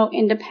that promote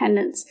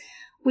independence.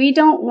 We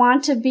don't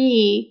want to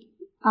be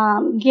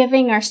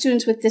giving our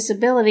students with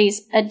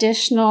disabilities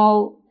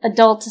additional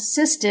adult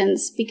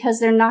assistance because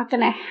they're not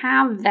going to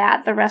have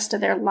that the rest of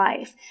their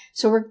life.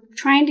 So we're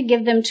trying to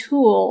give them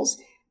tools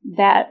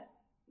that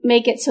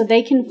make it so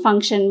they can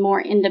function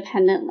more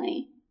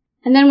independently.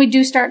 And then we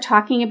do start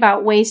talking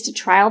about ways to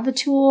trial the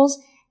tools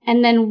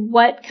and then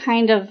what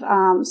kind of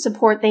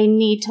support they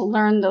need to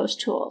learn those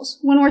tools.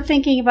 When we're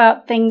thinking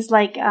about things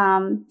like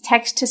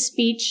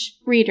text-to-speech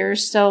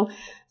readers, so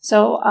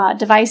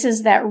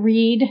devices that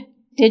read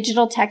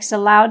digital text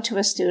aloud to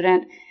a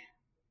student,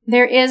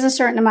 there is a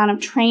certain amount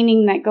of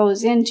training that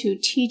goes into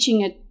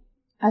teaching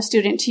a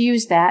student to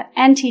use that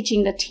and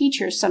teaching the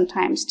teachers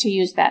sometimes to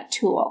use that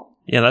tool.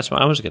 Yeah, that's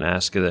what I was going to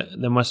ask. That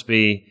there must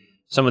be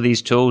some of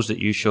these tools that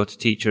you show to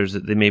teachers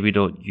that they maybe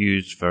don't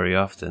use very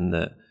often,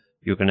 that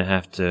you're going to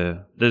have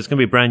to, that's going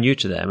to be brand new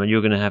to them, and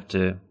you're going to have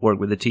to work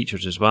with the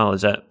teachers as well.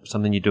 Is that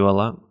something you do a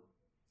lot?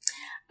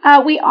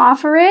 We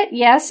offer it,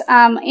 yes.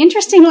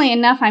 Interestingly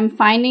enough, I'm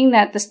finding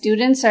that the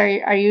students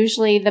are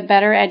usually the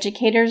better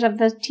educators of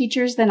the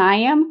teachers than I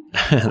am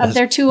of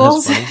their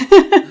tools.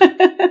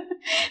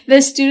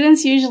 The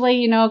students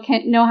usually,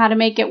 can know how to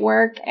make it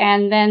work,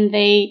 and then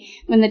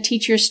when the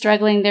teacher's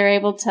struggling, they're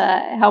able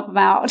to help them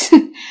out.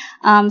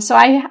 So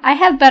I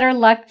have better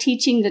luck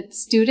teaching the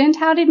student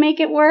how to make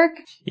it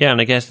work. Yeah,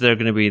 and I guess they're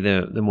going to be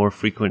the more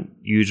frequent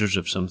users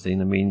of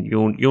something. I mean,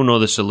 you'll know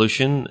the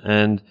solution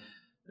and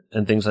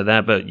things like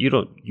that, but you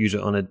don't use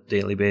it on a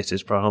daily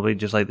basis, probably,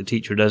 just like the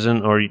teacher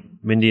doesn't, or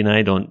Mindy and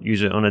I don't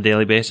use it on a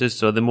daily basis.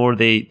 So the more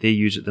they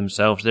use it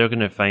themselves, they're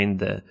going to find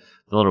the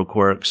little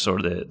quirks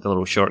or the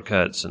little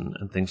shortcuts and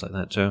things like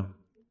that too.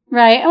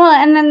 Right. Well,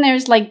 and then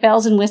there's like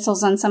bells and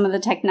whistles on some of the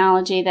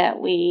technology that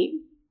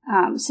we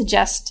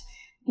suggest.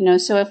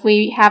 So if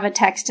we have a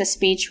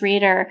text-to-speech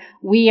reader,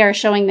 we are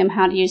showing them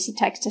how to use the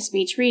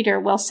text-to-speech reader.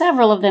 Well,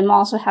 several of them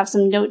also have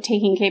some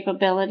note-taking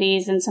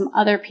capabilities and some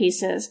other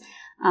pieces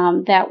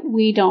that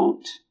we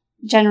don't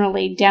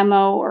generally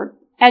demo or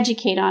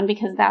educate on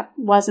because that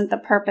wasn't the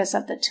purpose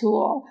of the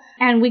tool.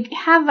 And we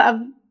have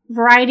a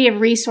variety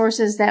of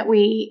resources that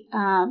we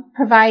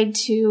provide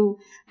to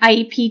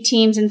IEP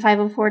teams and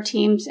 504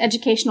 teams,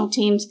 educational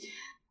teams,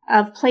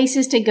 of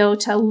places to go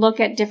to look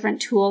at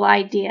different tool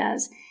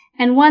ideas.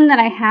 And one that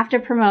I have to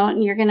promote,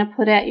 and you're going to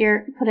put it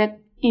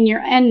in your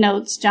end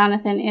notes,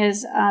 Jonathan,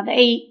 is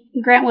the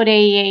Grantwood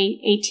AEA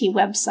AT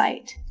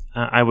website.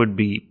 I would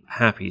be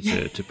happy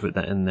to put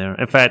that in there.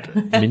 In fact,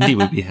 Mindy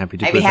would be happy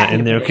to put that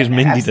in there because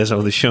Mindy does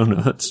all the show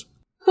notes.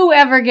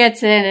 Whoever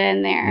gets it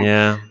in there.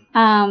 Yeah.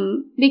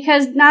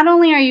 Because not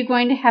only are you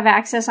going to have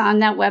access on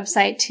that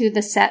website to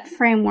the SET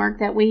framework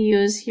that we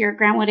use here at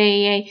Grantwood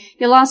AEA,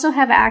 you'll also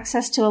have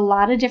access to a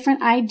lot of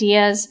different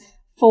ideas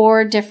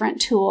for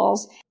different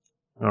tools.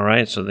 All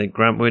right, so the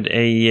Grantwood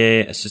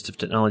AEA Assistive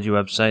Technology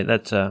website,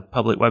 that's a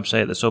public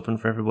website that's open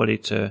for everybody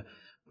to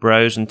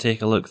browse and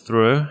take a look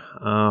through.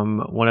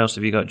 What else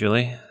have you got,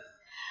 Julie?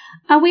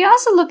 We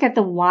also look at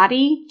the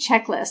WATI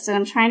checklist, and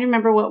I'm trying to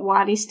remember what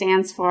WATI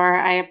stands for.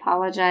 I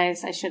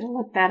apologize. I should have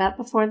looked that up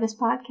before this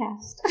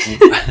podcast.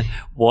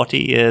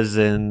 WATI is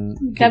in...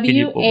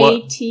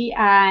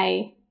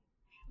 WATI.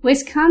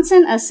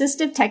 Wisconsin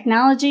Assistive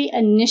Technology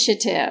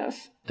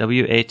Initiative.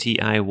 WATI,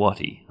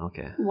 WATI.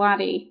 Okay.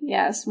 WATI,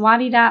 yes.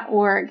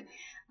 WATI.org.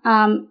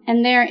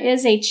 And there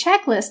is a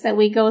checklist that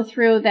we go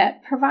through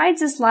that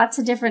provides us lots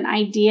of different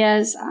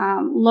ideas,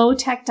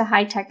 low-tech to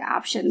high-tech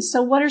options.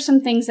 So what are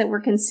some things that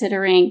we're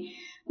considering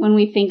when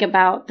we think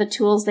about the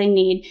tools they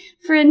need?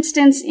 For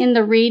instance, in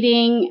the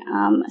reading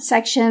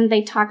section,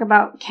 they talk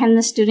about, can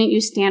the student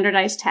use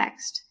standardized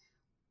text?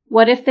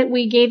 What if that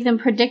we gave them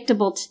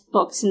predictable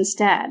books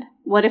instead?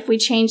 What if we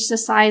changed the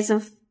size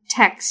of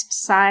text,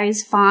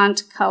 size,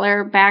 font,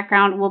 color,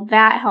 background? Will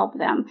that help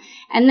them?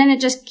 And then it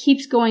just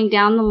keeps going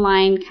down the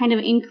line, kind of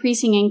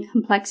increasing in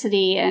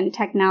complexity and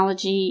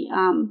technology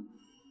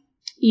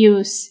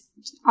use,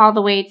 all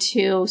the way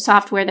to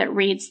software that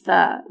reads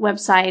the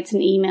websites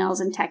and emails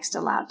and text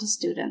aloud to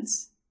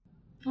students.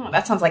 Oh,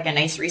 that sounds like a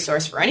nice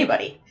resource for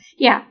anybody.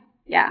 Yeah,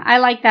 I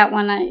like that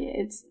one.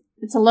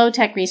 It's a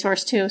low-tech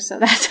resource too, so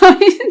that's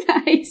always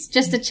nice.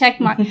 Just a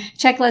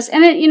checklist.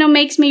 And it,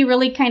 makes me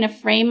really kind of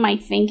frame my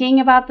thinking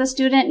about the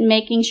student and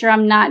making sure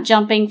I'm not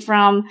jumping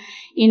from,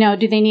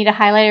 do they need a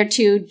highlighter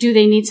to, do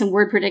they need some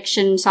word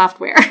prediction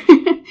software?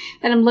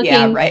 That I'm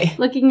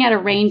looking at a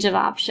range of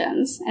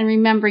options and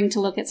remembering to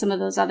look at some of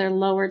those other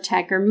lower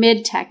tech or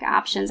mid-tech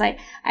options. I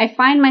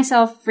find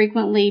myself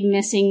frequently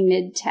missing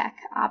mid-tech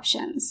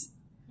options.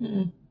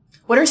 Mm-hmm.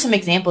 What are some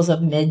examples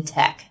of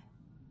mid-tech?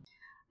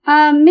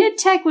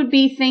 Mid-tech would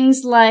be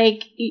things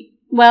like,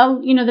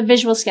 the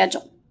visual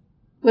schedule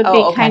would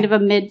be kind of a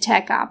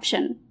mid-tech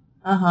option.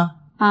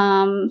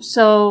 Uh-huh.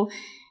 So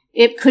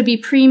it could be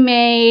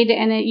pre-made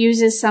and it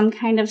uses some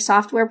kind of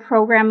software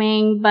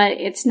programming, but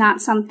it's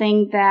not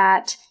something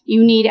that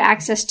you need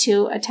access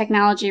to a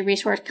technology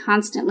resource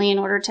constantly in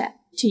order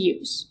to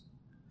use.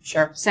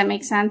 Sure. Does that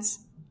make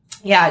sense?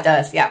 Yeah, it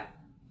does. Yeah.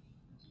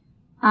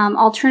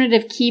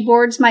 Alternative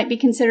keyboards might be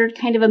considered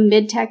kind of a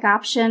mid-tech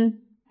option,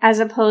 as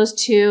opposed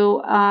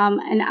to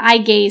an eye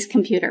gaze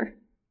computer.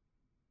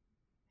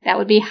 That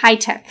would be high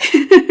tech.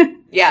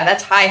 Yeah,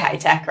 that's high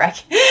tech,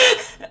 right?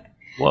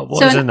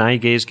 What is an eye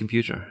gaze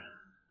computer?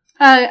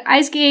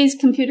 Eye gaze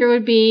computer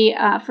would be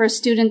for a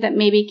student that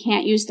maybe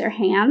can't use their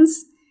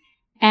hands.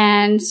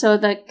 And so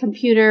the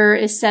computer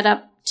is set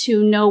up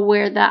to know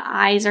where the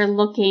eyes are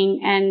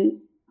looking and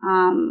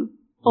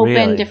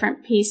open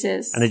different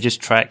pieces. And it just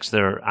tracks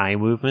their eye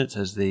movements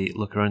as they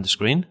look around the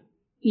screen?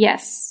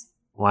 Yes.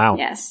 Wow.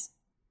 Yes.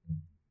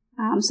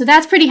 So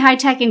that's pretty high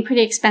tech and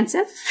pretty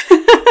expensive.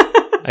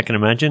 I can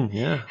imagine,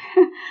 yeah.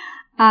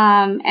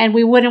 And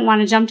we wouldn't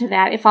want to jump to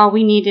that if all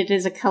we needed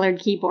is a colored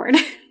keyboard.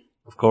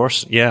 Of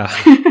course, yeah.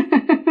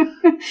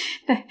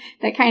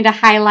 that kind of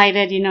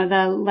highlighted,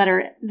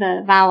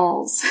 the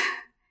vowels.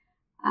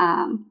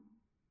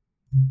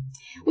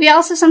 We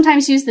also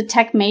sometimes use the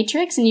Tech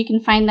Matrix, and you can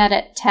find that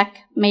at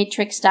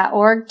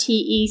techmatrix.org,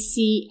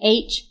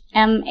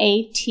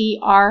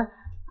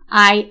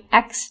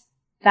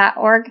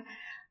 techmatrix.org.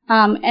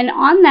 And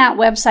on that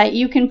website,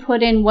 you can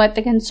put in what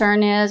the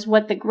concern is,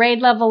 what the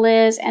grade level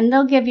is, and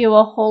they'll give you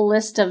a whole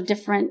list of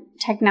different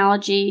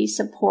technology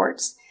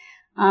supports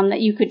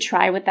that you could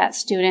try with that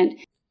student.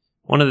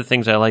 One of the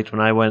things I liked when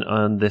I went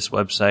on this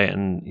website,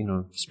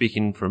 and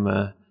speaking from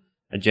a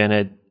gen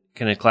ed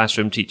kind of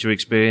classroom teacher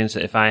experience,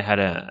 that if I had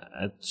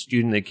a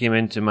student that came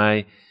into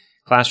my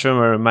classroom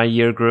or my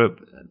year group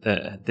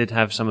that did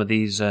have some of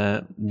these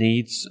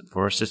needs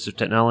for assistive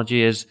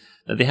technology, is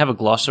that they have a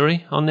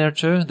glossary on there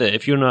too, that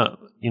if you're not,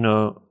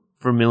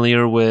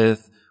 familiar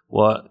with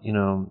what,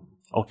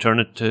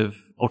 alternate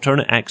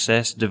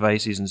access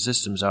devices and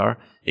systems are,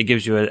 it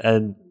gives you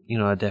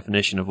a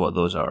definition of what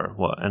those are,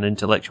 what an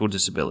intellectual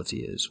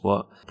disability is,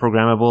 what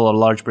programmable or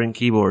large brain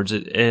keyboards.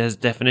 It has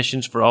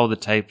definitions for all the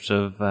types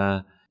of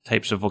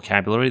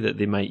vocabulary that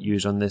they might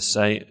use on this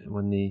site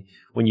when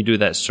you do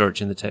that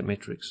search in the Tech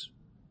Matrix.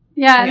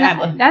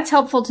 Yeah, that's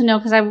helpful to know,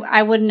 because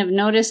I wouldn't have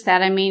noticed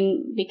that. I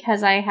mean,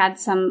 because I had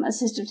some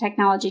assistive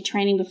technology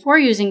training before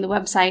using the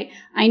website,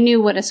 I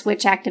knew what a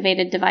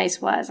switch-activated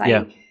device was.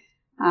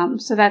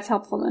 So that's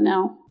helpful to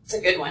know. It's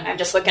a good one. I'm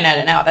just looking at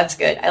it now. That's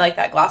good. I like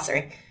that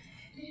glossary.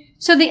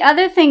 So the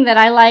other thing that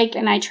I like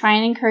and I try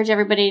and encourage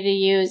everybody to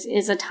use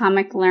is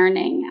atomic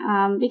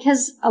learning,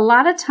 because a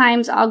lot of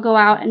times I'll go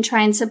out and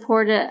try and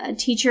support a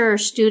teacher or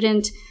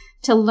student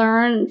to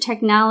learn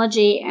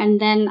technology, and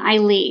then I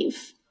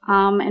leave.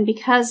 And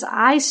because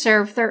I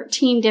serve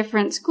 13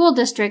 different school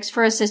districts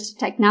for assistive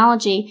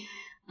technology,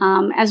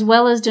 as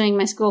well as doing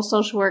my school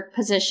social work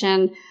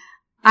position,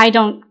 I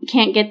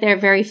can't get there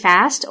very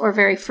fast or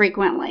very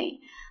frequently.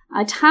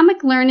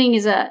 Atomic Learning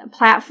is a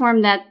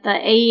platform that the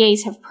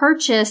AEAs have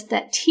purchased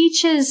that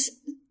teaches,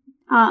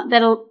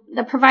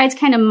 that provides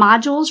kind of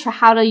modules for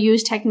how to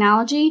use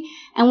technology.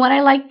 And what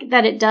I like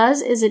that it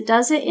does is it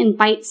does it in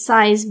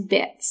bite-sized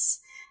bits.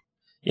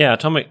 Yeah,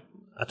 Atomic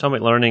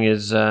Learning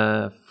is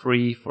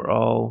free for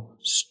all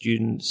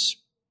students,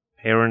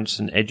 parents,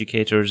 and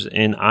educators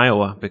in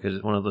Iowa, because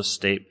it's one of those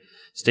state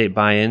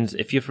buy-ins.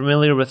 If you're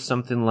familiar with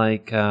something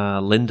like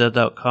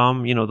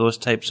lynda.com, those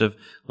types of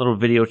little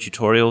video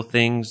tutorial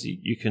things,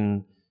 you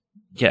can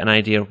get an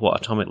idea of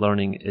what Atomic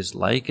Learning is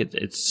like.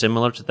 It's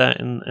similar to that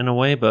in a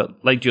way,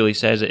 but like Julie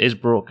says, it is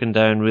broken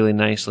down really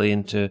nicely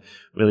into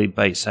really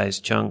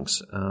bite-sized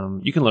chunks.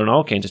 You can learn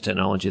all kinds of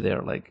technology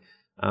there. Like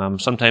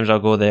sometimes I'll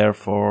go there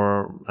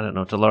for,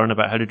 to learn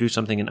about how to do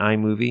something in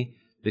iMovie,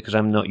 because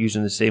I'm not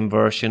using the same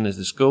version as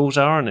the schools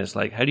are, and it's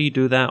like, how do you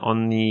do that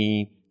on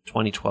the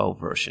 2012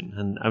 version?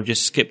 And I've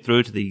just skipped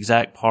through to the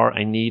exact part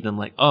I need, and I'm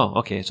like, oh,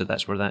 okay, so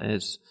that's where that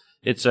is.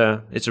 It's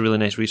a really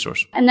nice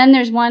resource. And then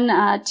there's one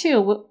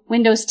too,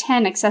 Windows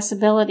 10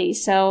 accessibility.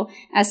 So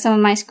as some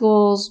of my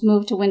schools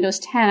move to Windows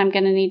 10, I'm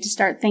going to need to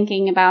start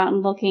thinking about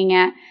and looking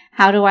at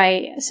how do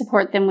I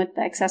support them with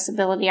the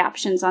accessibility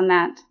options on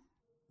that.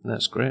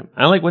 That's great.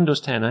 I like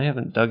Windows 10. I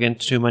haven't dug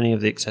into too many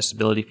of the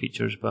accessibility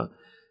features, but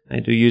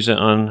I do use it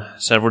on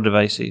several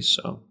devices,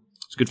 so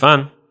it's good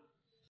fun.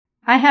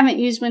 I haven't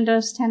used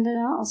Windows 10 at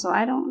all, so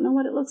I don't know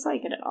what it looks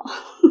like at all.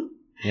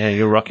 Yeah,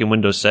 you're rocking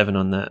Windows 7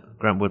 on that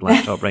Grant Wood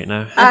laptop right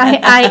now.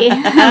 I'm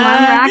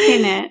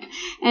rocking it.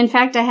 In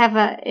fact, I have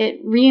it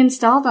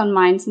reinstalled on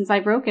mine since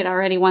I broke it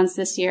already once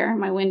this year,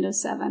 my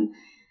Windows 7.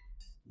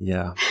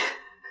 Yeah.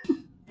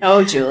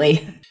 Oh,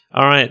 Julie.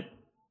 All right.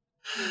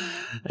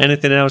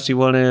 Anything else you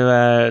want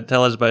to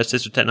tell us about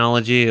assistive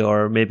technology,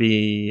 or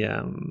maybe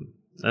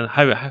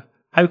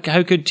how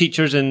could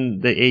teachers in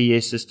the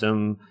AEA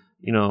system,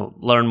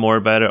 learn more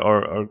about it,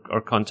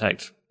 or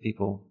contact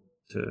people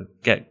to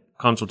get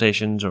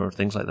consultations or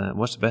things like that?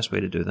 What's the best way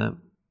to do that?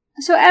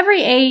 So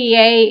every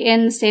AEA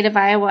in the state of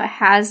Iowa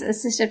has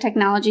assistive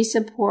technology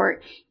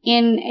support.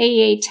 In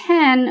AEA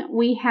 10,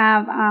 we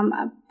have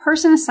a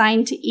person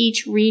assigned to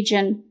each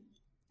region.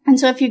 And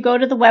so if you go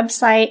to the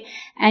website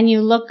and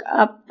you look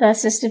up the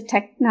assistive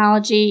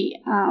technology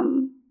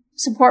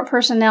support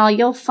personnel,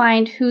 you'll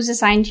find who's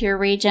assigned to your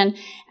region.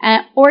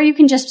 Or you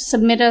can just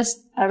submit a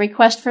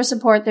request for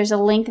support. There's a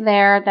link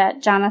there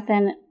that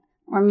Jonathan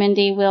or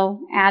Mindy will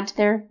add to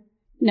their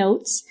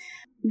notes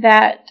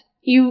that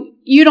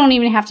you don't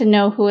even have to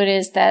know who it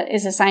is that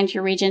is assigned to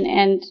your region,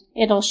 and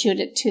it'll shoot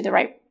it to the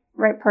right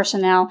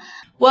personnel.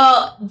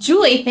 Well,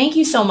 Julie, thank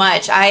you so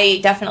much. I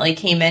definitely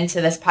came into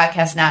this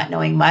podcast not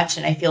knowing much,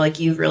 and I feel like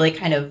you've really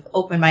kind of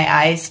opened my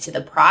eyes to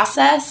the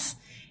process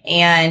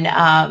and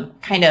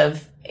kind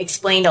of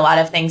explained a lot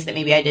of things that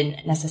maybe I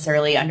didn't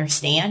necessarily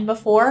understand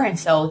before. And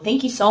so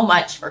thank you so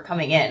much for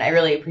coming in. I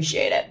really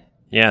appreciate it.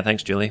 Yeah,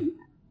 thanks, Julie.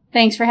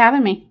 Thanks for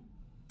having me.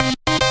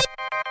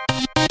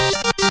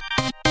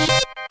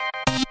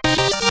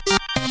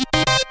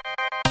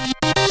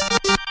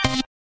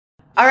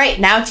 All right,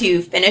 now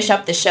to finish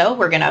up the show,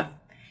 we're going to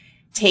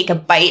take a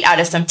bite out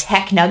of some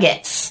tech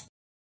nuggets.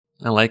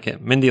 I like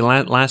it. Mindy,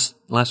 last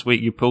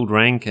week you pulled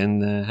rank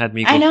and had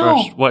me go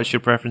first. What's your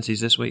preferences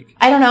this week?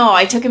 I don't know.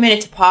 I took a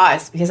minute to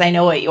pause because I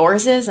know what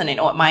yours is and I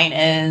know what mine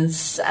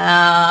is.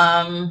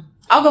 I'll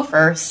go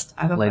first.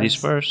 Ladies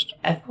first.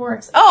 Of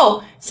course.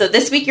 Oh, so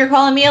this week you're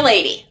calling me a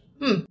lady.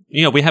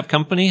 We have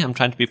company. I'm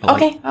trying to be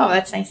polite. Okay. Oh,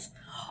 that's nice.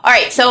 All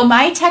right. So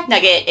my tech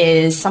nugget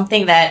is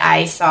something that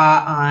I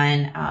saw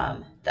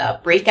on the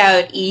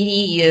Breakout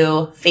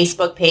EDU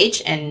Facebook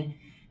page, and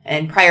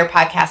in prior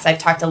podcasts I've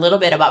talked a little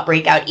bit about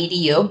Breakout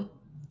EDU,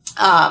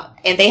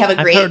 and they have a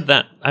great.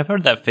 I've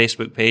heard that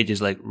Facebook page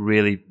is like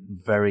really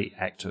very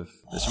active.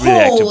 It's a really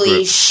active group.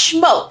 Holy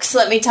smokes!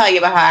 Let me tell you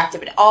about how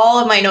active it is. All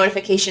of my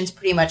notifications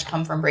pretty much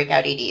come from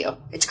Breakout EDU.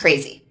 It's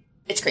crazy.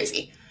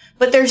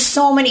 But there's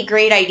so many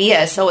great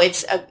ideas. So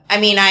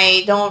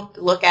I don't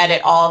look at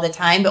it all the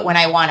time, but when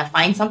I want to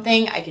find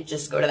something, I could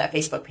just go to that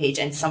Facebook page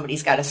and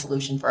somebody's got a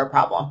solution for a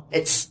problem.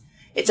 It's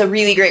a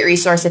really great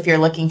resource if you're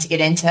looking to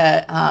get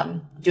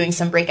into doing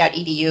some Breakout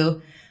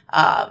EDU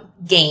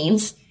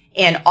games.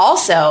 And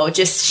also,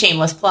 just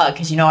shameless plug,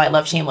 because I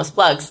love shameless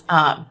plugs.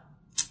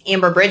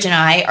 Amber Bridge and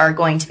I are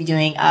going to be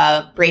doing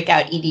a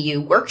Breakout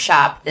EDU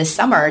workshop this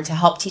summer to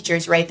help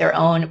teachers write their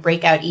own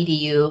Breakout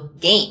EDU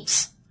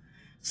games.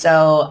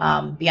 So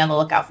be on the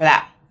lookout for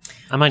that.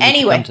 I might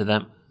need to come to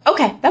them.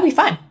 Okay, that'd be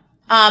fun.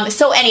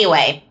 So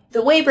anyway,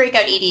 the way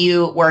Breakout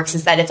EDU works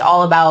is that it's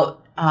all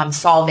about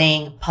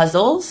solving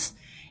puzzles.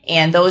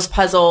 And those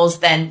puzzles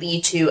then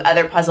lead to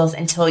other puzzles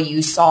until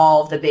you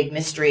solve the big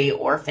mystery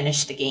or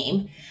finish the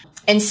game.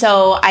 And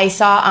so I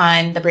saw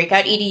on the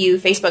Breakout EDU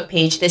Facebook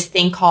page this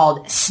thing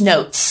called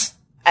Snotes,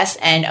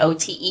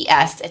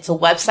 SNOTES. It's a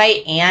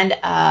website and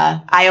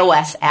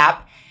iOS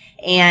app.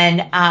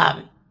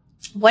 And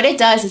what it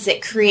does is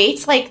it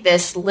creates like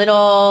this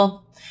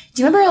little,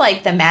 do you remember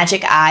like the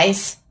magic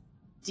eyes?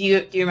 Do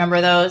you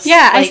remember those?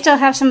 Yeah, I still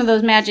have some of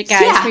those magic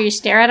eyes where you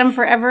stare at them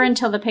forever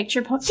until the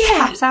picture pops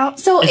out.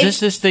 So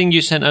is this thing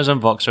you sent us on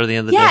Voxer the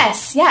other day?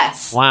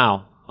 Yes.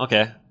 Wow.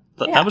 Okay.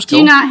 That was cool.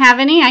 Do you not have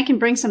any? I can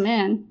bring some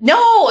in.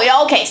 No.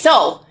 Okay.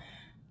 So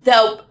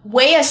the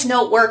way a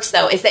Snote works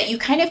though is that you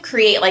kind of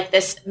create like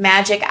this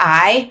magic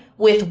eye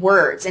with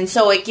words. And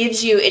so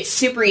it's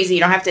super easy.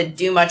 You don't have to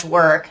do much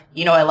work.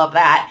 I love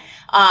that.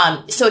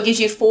 So it gives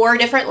you 4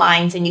 different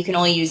lines and you can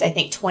only use, I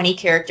think, 20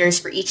 characters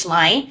for each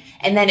line.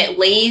 And then it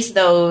lays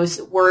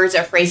those words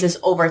or phrases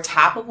over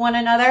top of one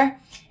another.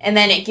 And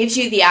then it gives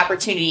you the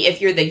opportunity, if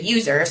you're the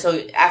user,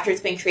 so after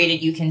it's been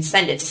created, you can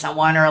send it to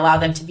someone or allow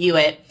them to view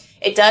it.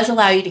 It does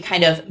allow you to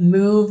kind of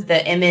move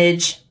the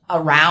image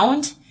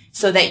around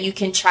so that you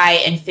can try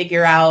and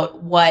figure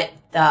out what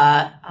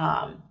the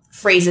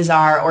phrases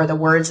are or the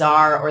words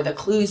are or the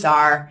clues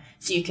are.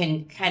 So you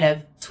can kind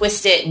of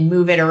twist it and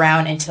move it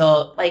around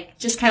until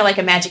just kind of like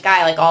a magic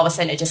eye, like all of a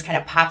sudden it just kind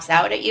of pops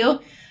out at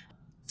you.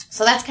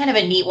 So that's kind of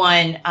a neat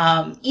one.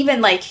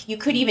 Even you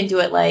could even do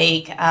it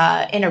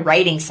in a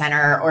writing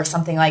center or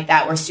something like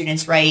that where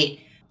students write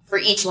for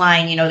each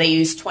line, they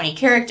use 20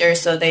 characters.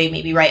 So they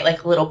maybe write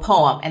like a little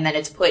poem and then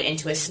it's put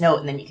into a Snote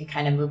and then you can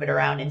kind of move it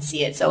around and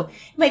see it. So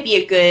it might be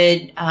a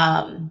good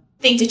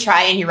thing to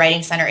try in your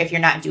writing center if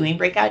you're not doing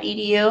Breakout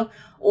EDU.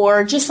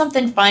 Or just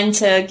something fun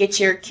to get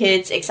your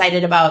kids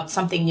excited about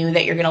something new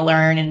that you're going to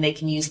learn, and they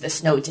can use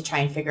this note to try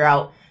and figure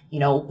out,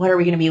 what are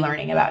we going to be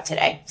learning about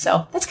today?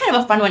 So that's kind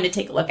of a fun one to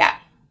take a look at.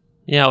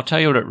 Yeah, I'll tell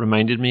you what it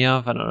reminded me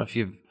of. I don't know if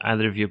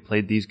either of you have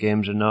played these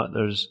games or not.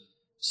 There's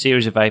a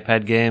series of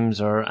iPad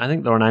games, or I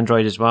think they're on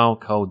Android as well,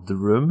 called The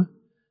Room.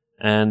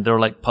 And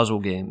they're like puzzle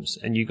games.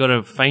 And you got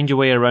to find your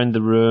way around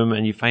the room,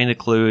 and you find a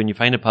clue, and you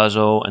find a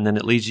puzzle, and then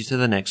it leads you to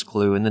the next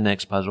clue and the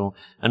next puzzle.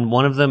 And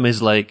one of them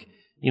is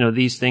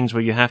these things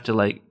where you have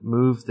to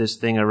move this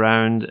thing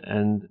around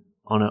and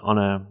on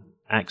a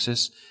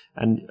axis.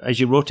 And as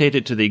you rotate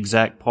it to the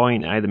exact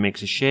point, it either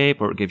makes a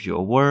shape or it gives you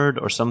a word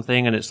or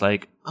something. And it's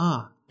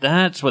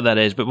that's what that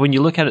is. But when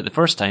you look at it the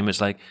first time, it's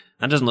that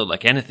doesn't look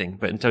like anything.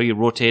 But until you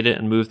rotate it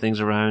and move things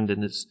around,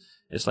 and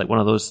it's like one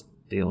of those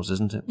deals,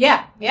 isn't it?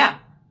 Yeah.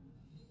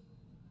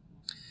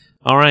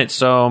 All right.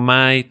 So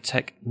my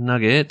tech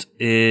nugget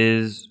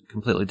is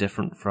completely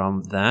different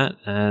from that,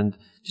 and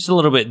just a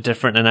little bit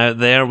different and out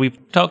there. We've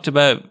talked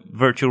about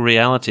virtual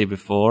reality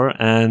before,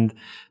 and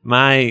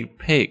my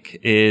pick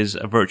is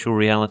a virtual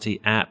reality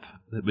app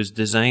that was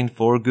designed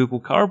for Google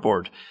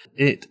Cardboard.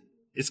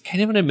 It's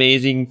kind of an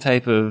amazing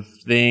type of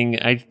thing.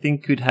 I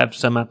think could have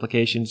some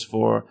applications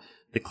for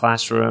the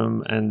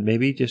classroom and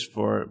maybe just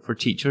for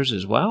teachers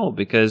as well,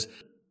 because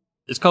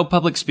it's called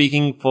Public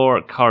Speaking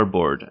for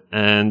Cardboard,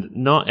 and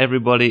not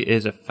everybody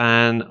is a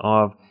fan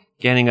of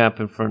getting up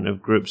in front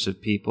of groups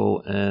of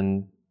people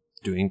and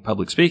doing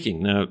public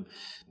speaking. Now,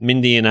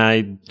 Mindy and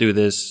I do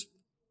this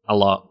a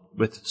lot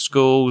with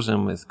schools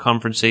and with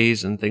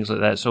conferences and things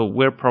like that, so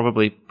we're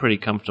probably pretty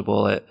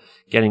comfortable at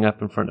getting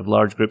up in front of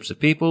large groups of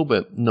people,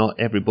 but not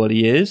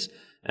everybody is.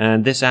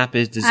 And this app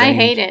is designed...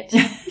 I hate it.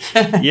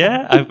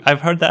 Yeah, I've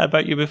heard that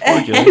about you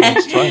before, Julie.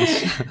 That's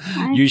twice.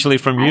 Usually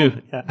from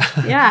you.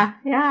 Yeah,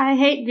 I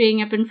hate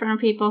being up in front of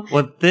people.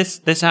 Well,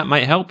 this app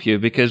might help you,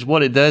 because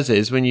what it does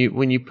is when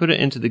you put it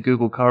into the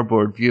Google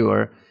Cardboard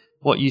viewer,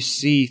 what you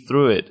see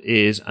through it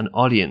is an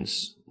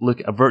audience,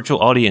 a virtual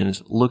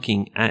audience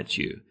looking at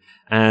you.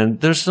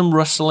 And there's some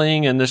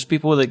rustling, and there's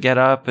people that get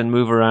up and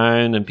move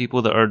around, and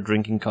people that are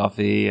drinking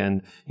coffee,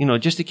 and,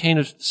 just the kind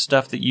of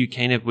stuff that you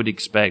kind of would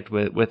expect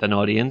with an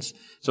audience.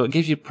 So it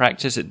gives you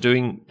practice at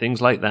doing things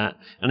like that.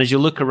 And as you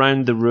look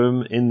around the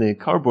room in the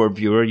Cardboard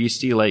viewer, you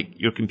see like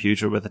your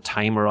computer with a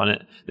timer on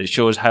it that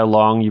shows how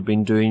long you've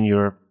been doing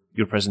your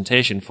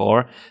presentation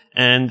for.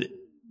 And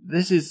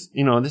this is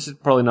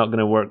probably not going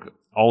to work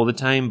all the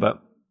time,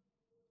 but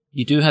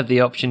you do have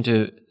the option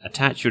to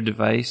attach your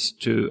device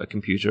to a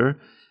computer.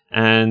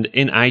 And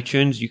in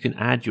iTunes, you can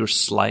add your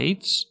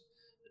slides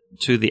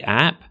to the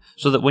app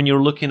so that when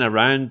you're looking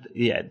around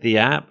the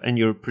app and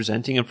you're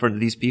presenting in front of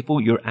these people,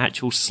 your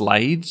actual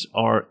slides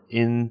are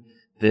in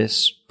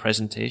this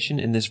presentation,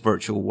 in this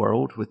virtual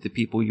world with the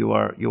people you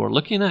are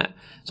looking at.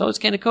 So it's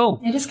kind of cool.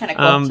 It is kind of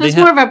cool. So it's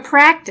more of a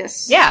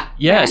practice. Yeah.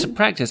 Yeah, it's a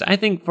practice. I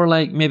think for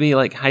maybe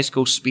high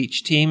school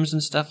speech teams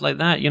and stuff like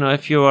that,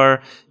 if you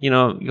are, you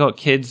got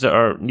kids that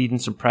are needing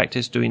some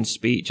practice doing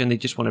speech and they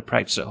just want to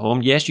practice at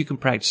home. Yes, you can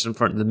practice in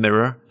front of the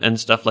mirror and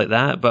stuff like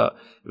that, but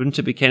wouldn't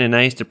it be kind of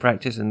nice to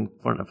practice in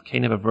front of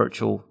kind of a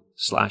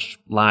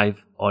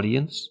virtual/live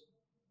audience?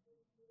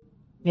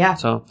 Yeah.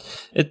 So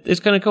it's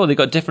kind of cool. They've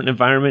got different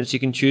environments you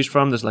can choose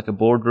from. There's like a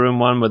boardroom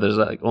one where there's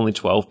only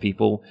 12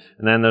 people.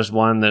 And then there's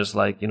one there's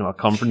a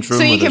conference room.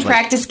 So you can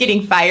practice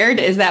getting fired?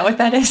 Is that what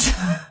that is?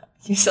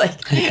 You're just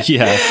like,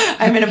 yeah.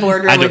 I'm in a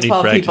boardroom with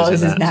 12 people.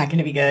 This is not going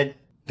to be good.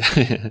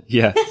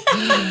 Yeah.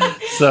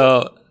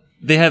 So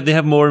they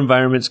have more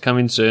environments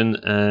coming soon.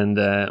 And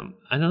I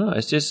don't know.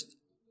 It's just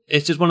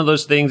one of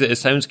those things that it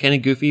sounds kind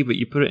of goofy, but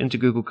you put it into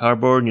Google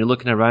Cardboard and you're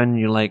looking around and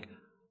you're like,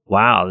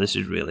 wow, this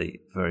is really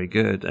very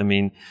good. I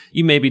mean,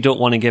 you maybe don't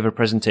want to give a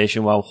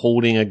presentation while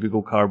holding a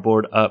Google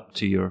Cardboard up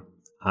to your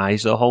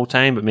eyes the whole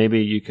time, but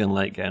maybe you can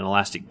get an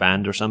elastic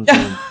band or something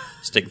and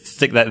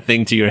stick that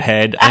thing to your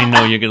head. I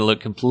know you're going to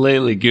look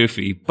completely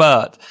goofy,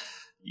 but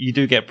you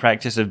do get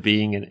practice of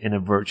being in a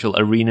virtual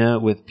arena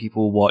with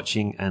people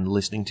watching and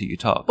listening to you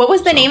talk. What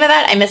was the name of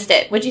that? I missed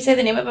it. What'd you say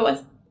the name of it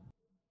was?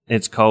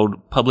 It's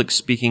called Public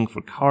Speaking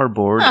for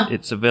Cardboard. Huh.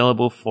 It's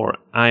available for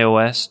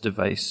iOS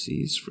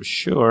devices for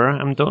sure. I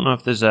don't know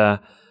if there's an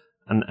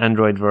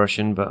Android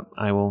version, but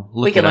I will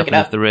look it up. And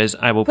if there is,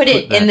 I will put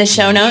it in the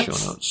show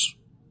notes.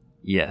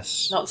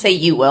 Yes. Don't say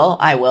you will.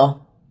 I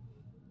will.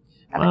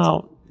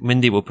 Well,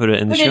 Mindy will put it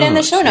in the show notes. Put it in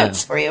the show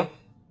notes for you.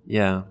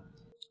 Yeah.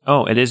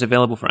 Oh, it is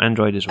available for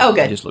Android as well. Oh,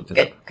 good. I just looked it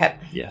up. Okay.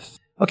 Yes.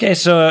 Okay,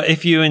 so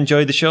if you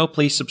enjoyed the show,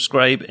 please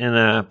subscribe in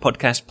a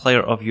podcast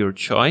player of your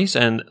choice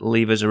and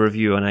leave us a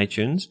review on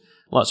iTunes.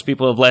 Lots of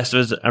people have left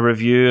us a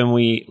review, and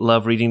we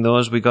love reading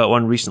those. We got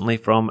one recently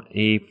from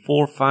a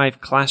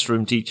 4-5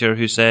 classroom teacher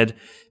who said,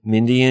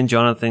 Mindy and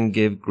Jonathan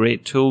give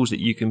great tools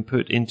that you can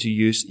put into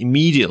use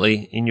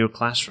immediately in your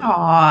classroom.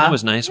 Aww, that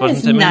was nice,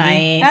 wasn't it,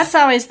 Mindy? Nice. That's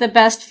always the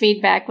best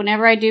feedback.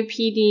 Whenever I do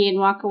PD and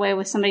walk away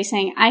with somebody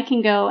saying, I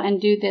can go and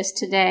do this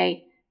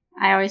today,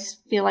 I always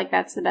feel like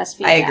that's the best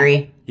feedback. I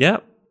agree.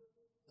 Yep.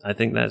 I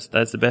think that's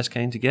the best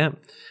kind to get.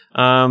 The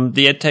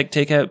EdTech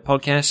Takeout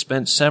podcast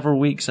spent several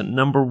weeks at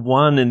number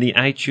 1 in the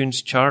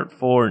iTunes chart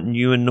for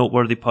new and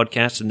noteworthy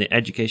podcasts in the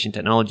education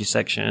technology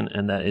section,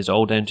 and that is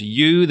all down to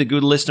you, the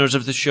good listeners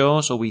of the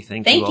show. So we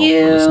thank you all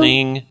for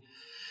listening.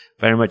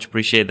 Very much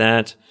appreciate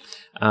that.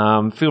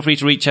 Feel free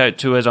to reach out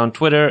to us on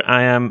Twitter.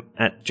 I am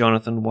at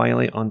Jonathan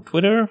Wiley on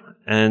Twitter,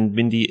 and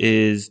Mindy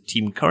is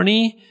Team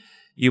Kearney.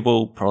 You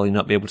will probably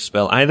not be able to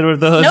spell either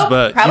of those,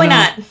 but probably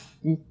not.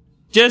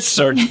 Just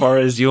search for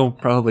us. You'll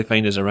probably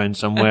find us around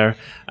somewhere.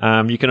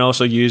 You can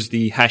also use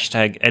the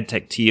hashtag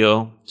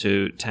EdTechTO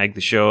to tag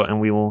the show, and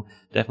we will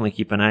definitely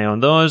keep an eye on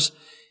those.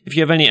 If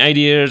you have any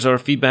ideas or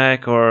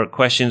feedback or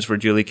questions for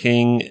Julie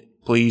King,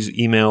 please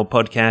email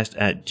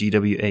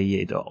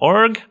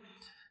podcast@gwaea.org.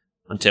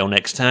 Until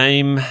next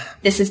time.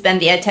 This has been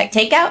the EdTech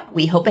Takeout.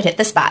 We hope it hit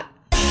the spot.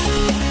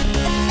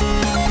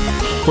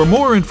 For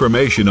more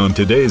information on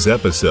today's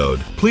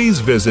episode, please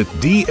visit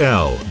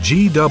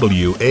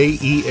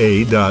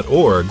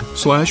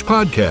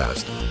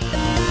dlgwaea.org/podcast.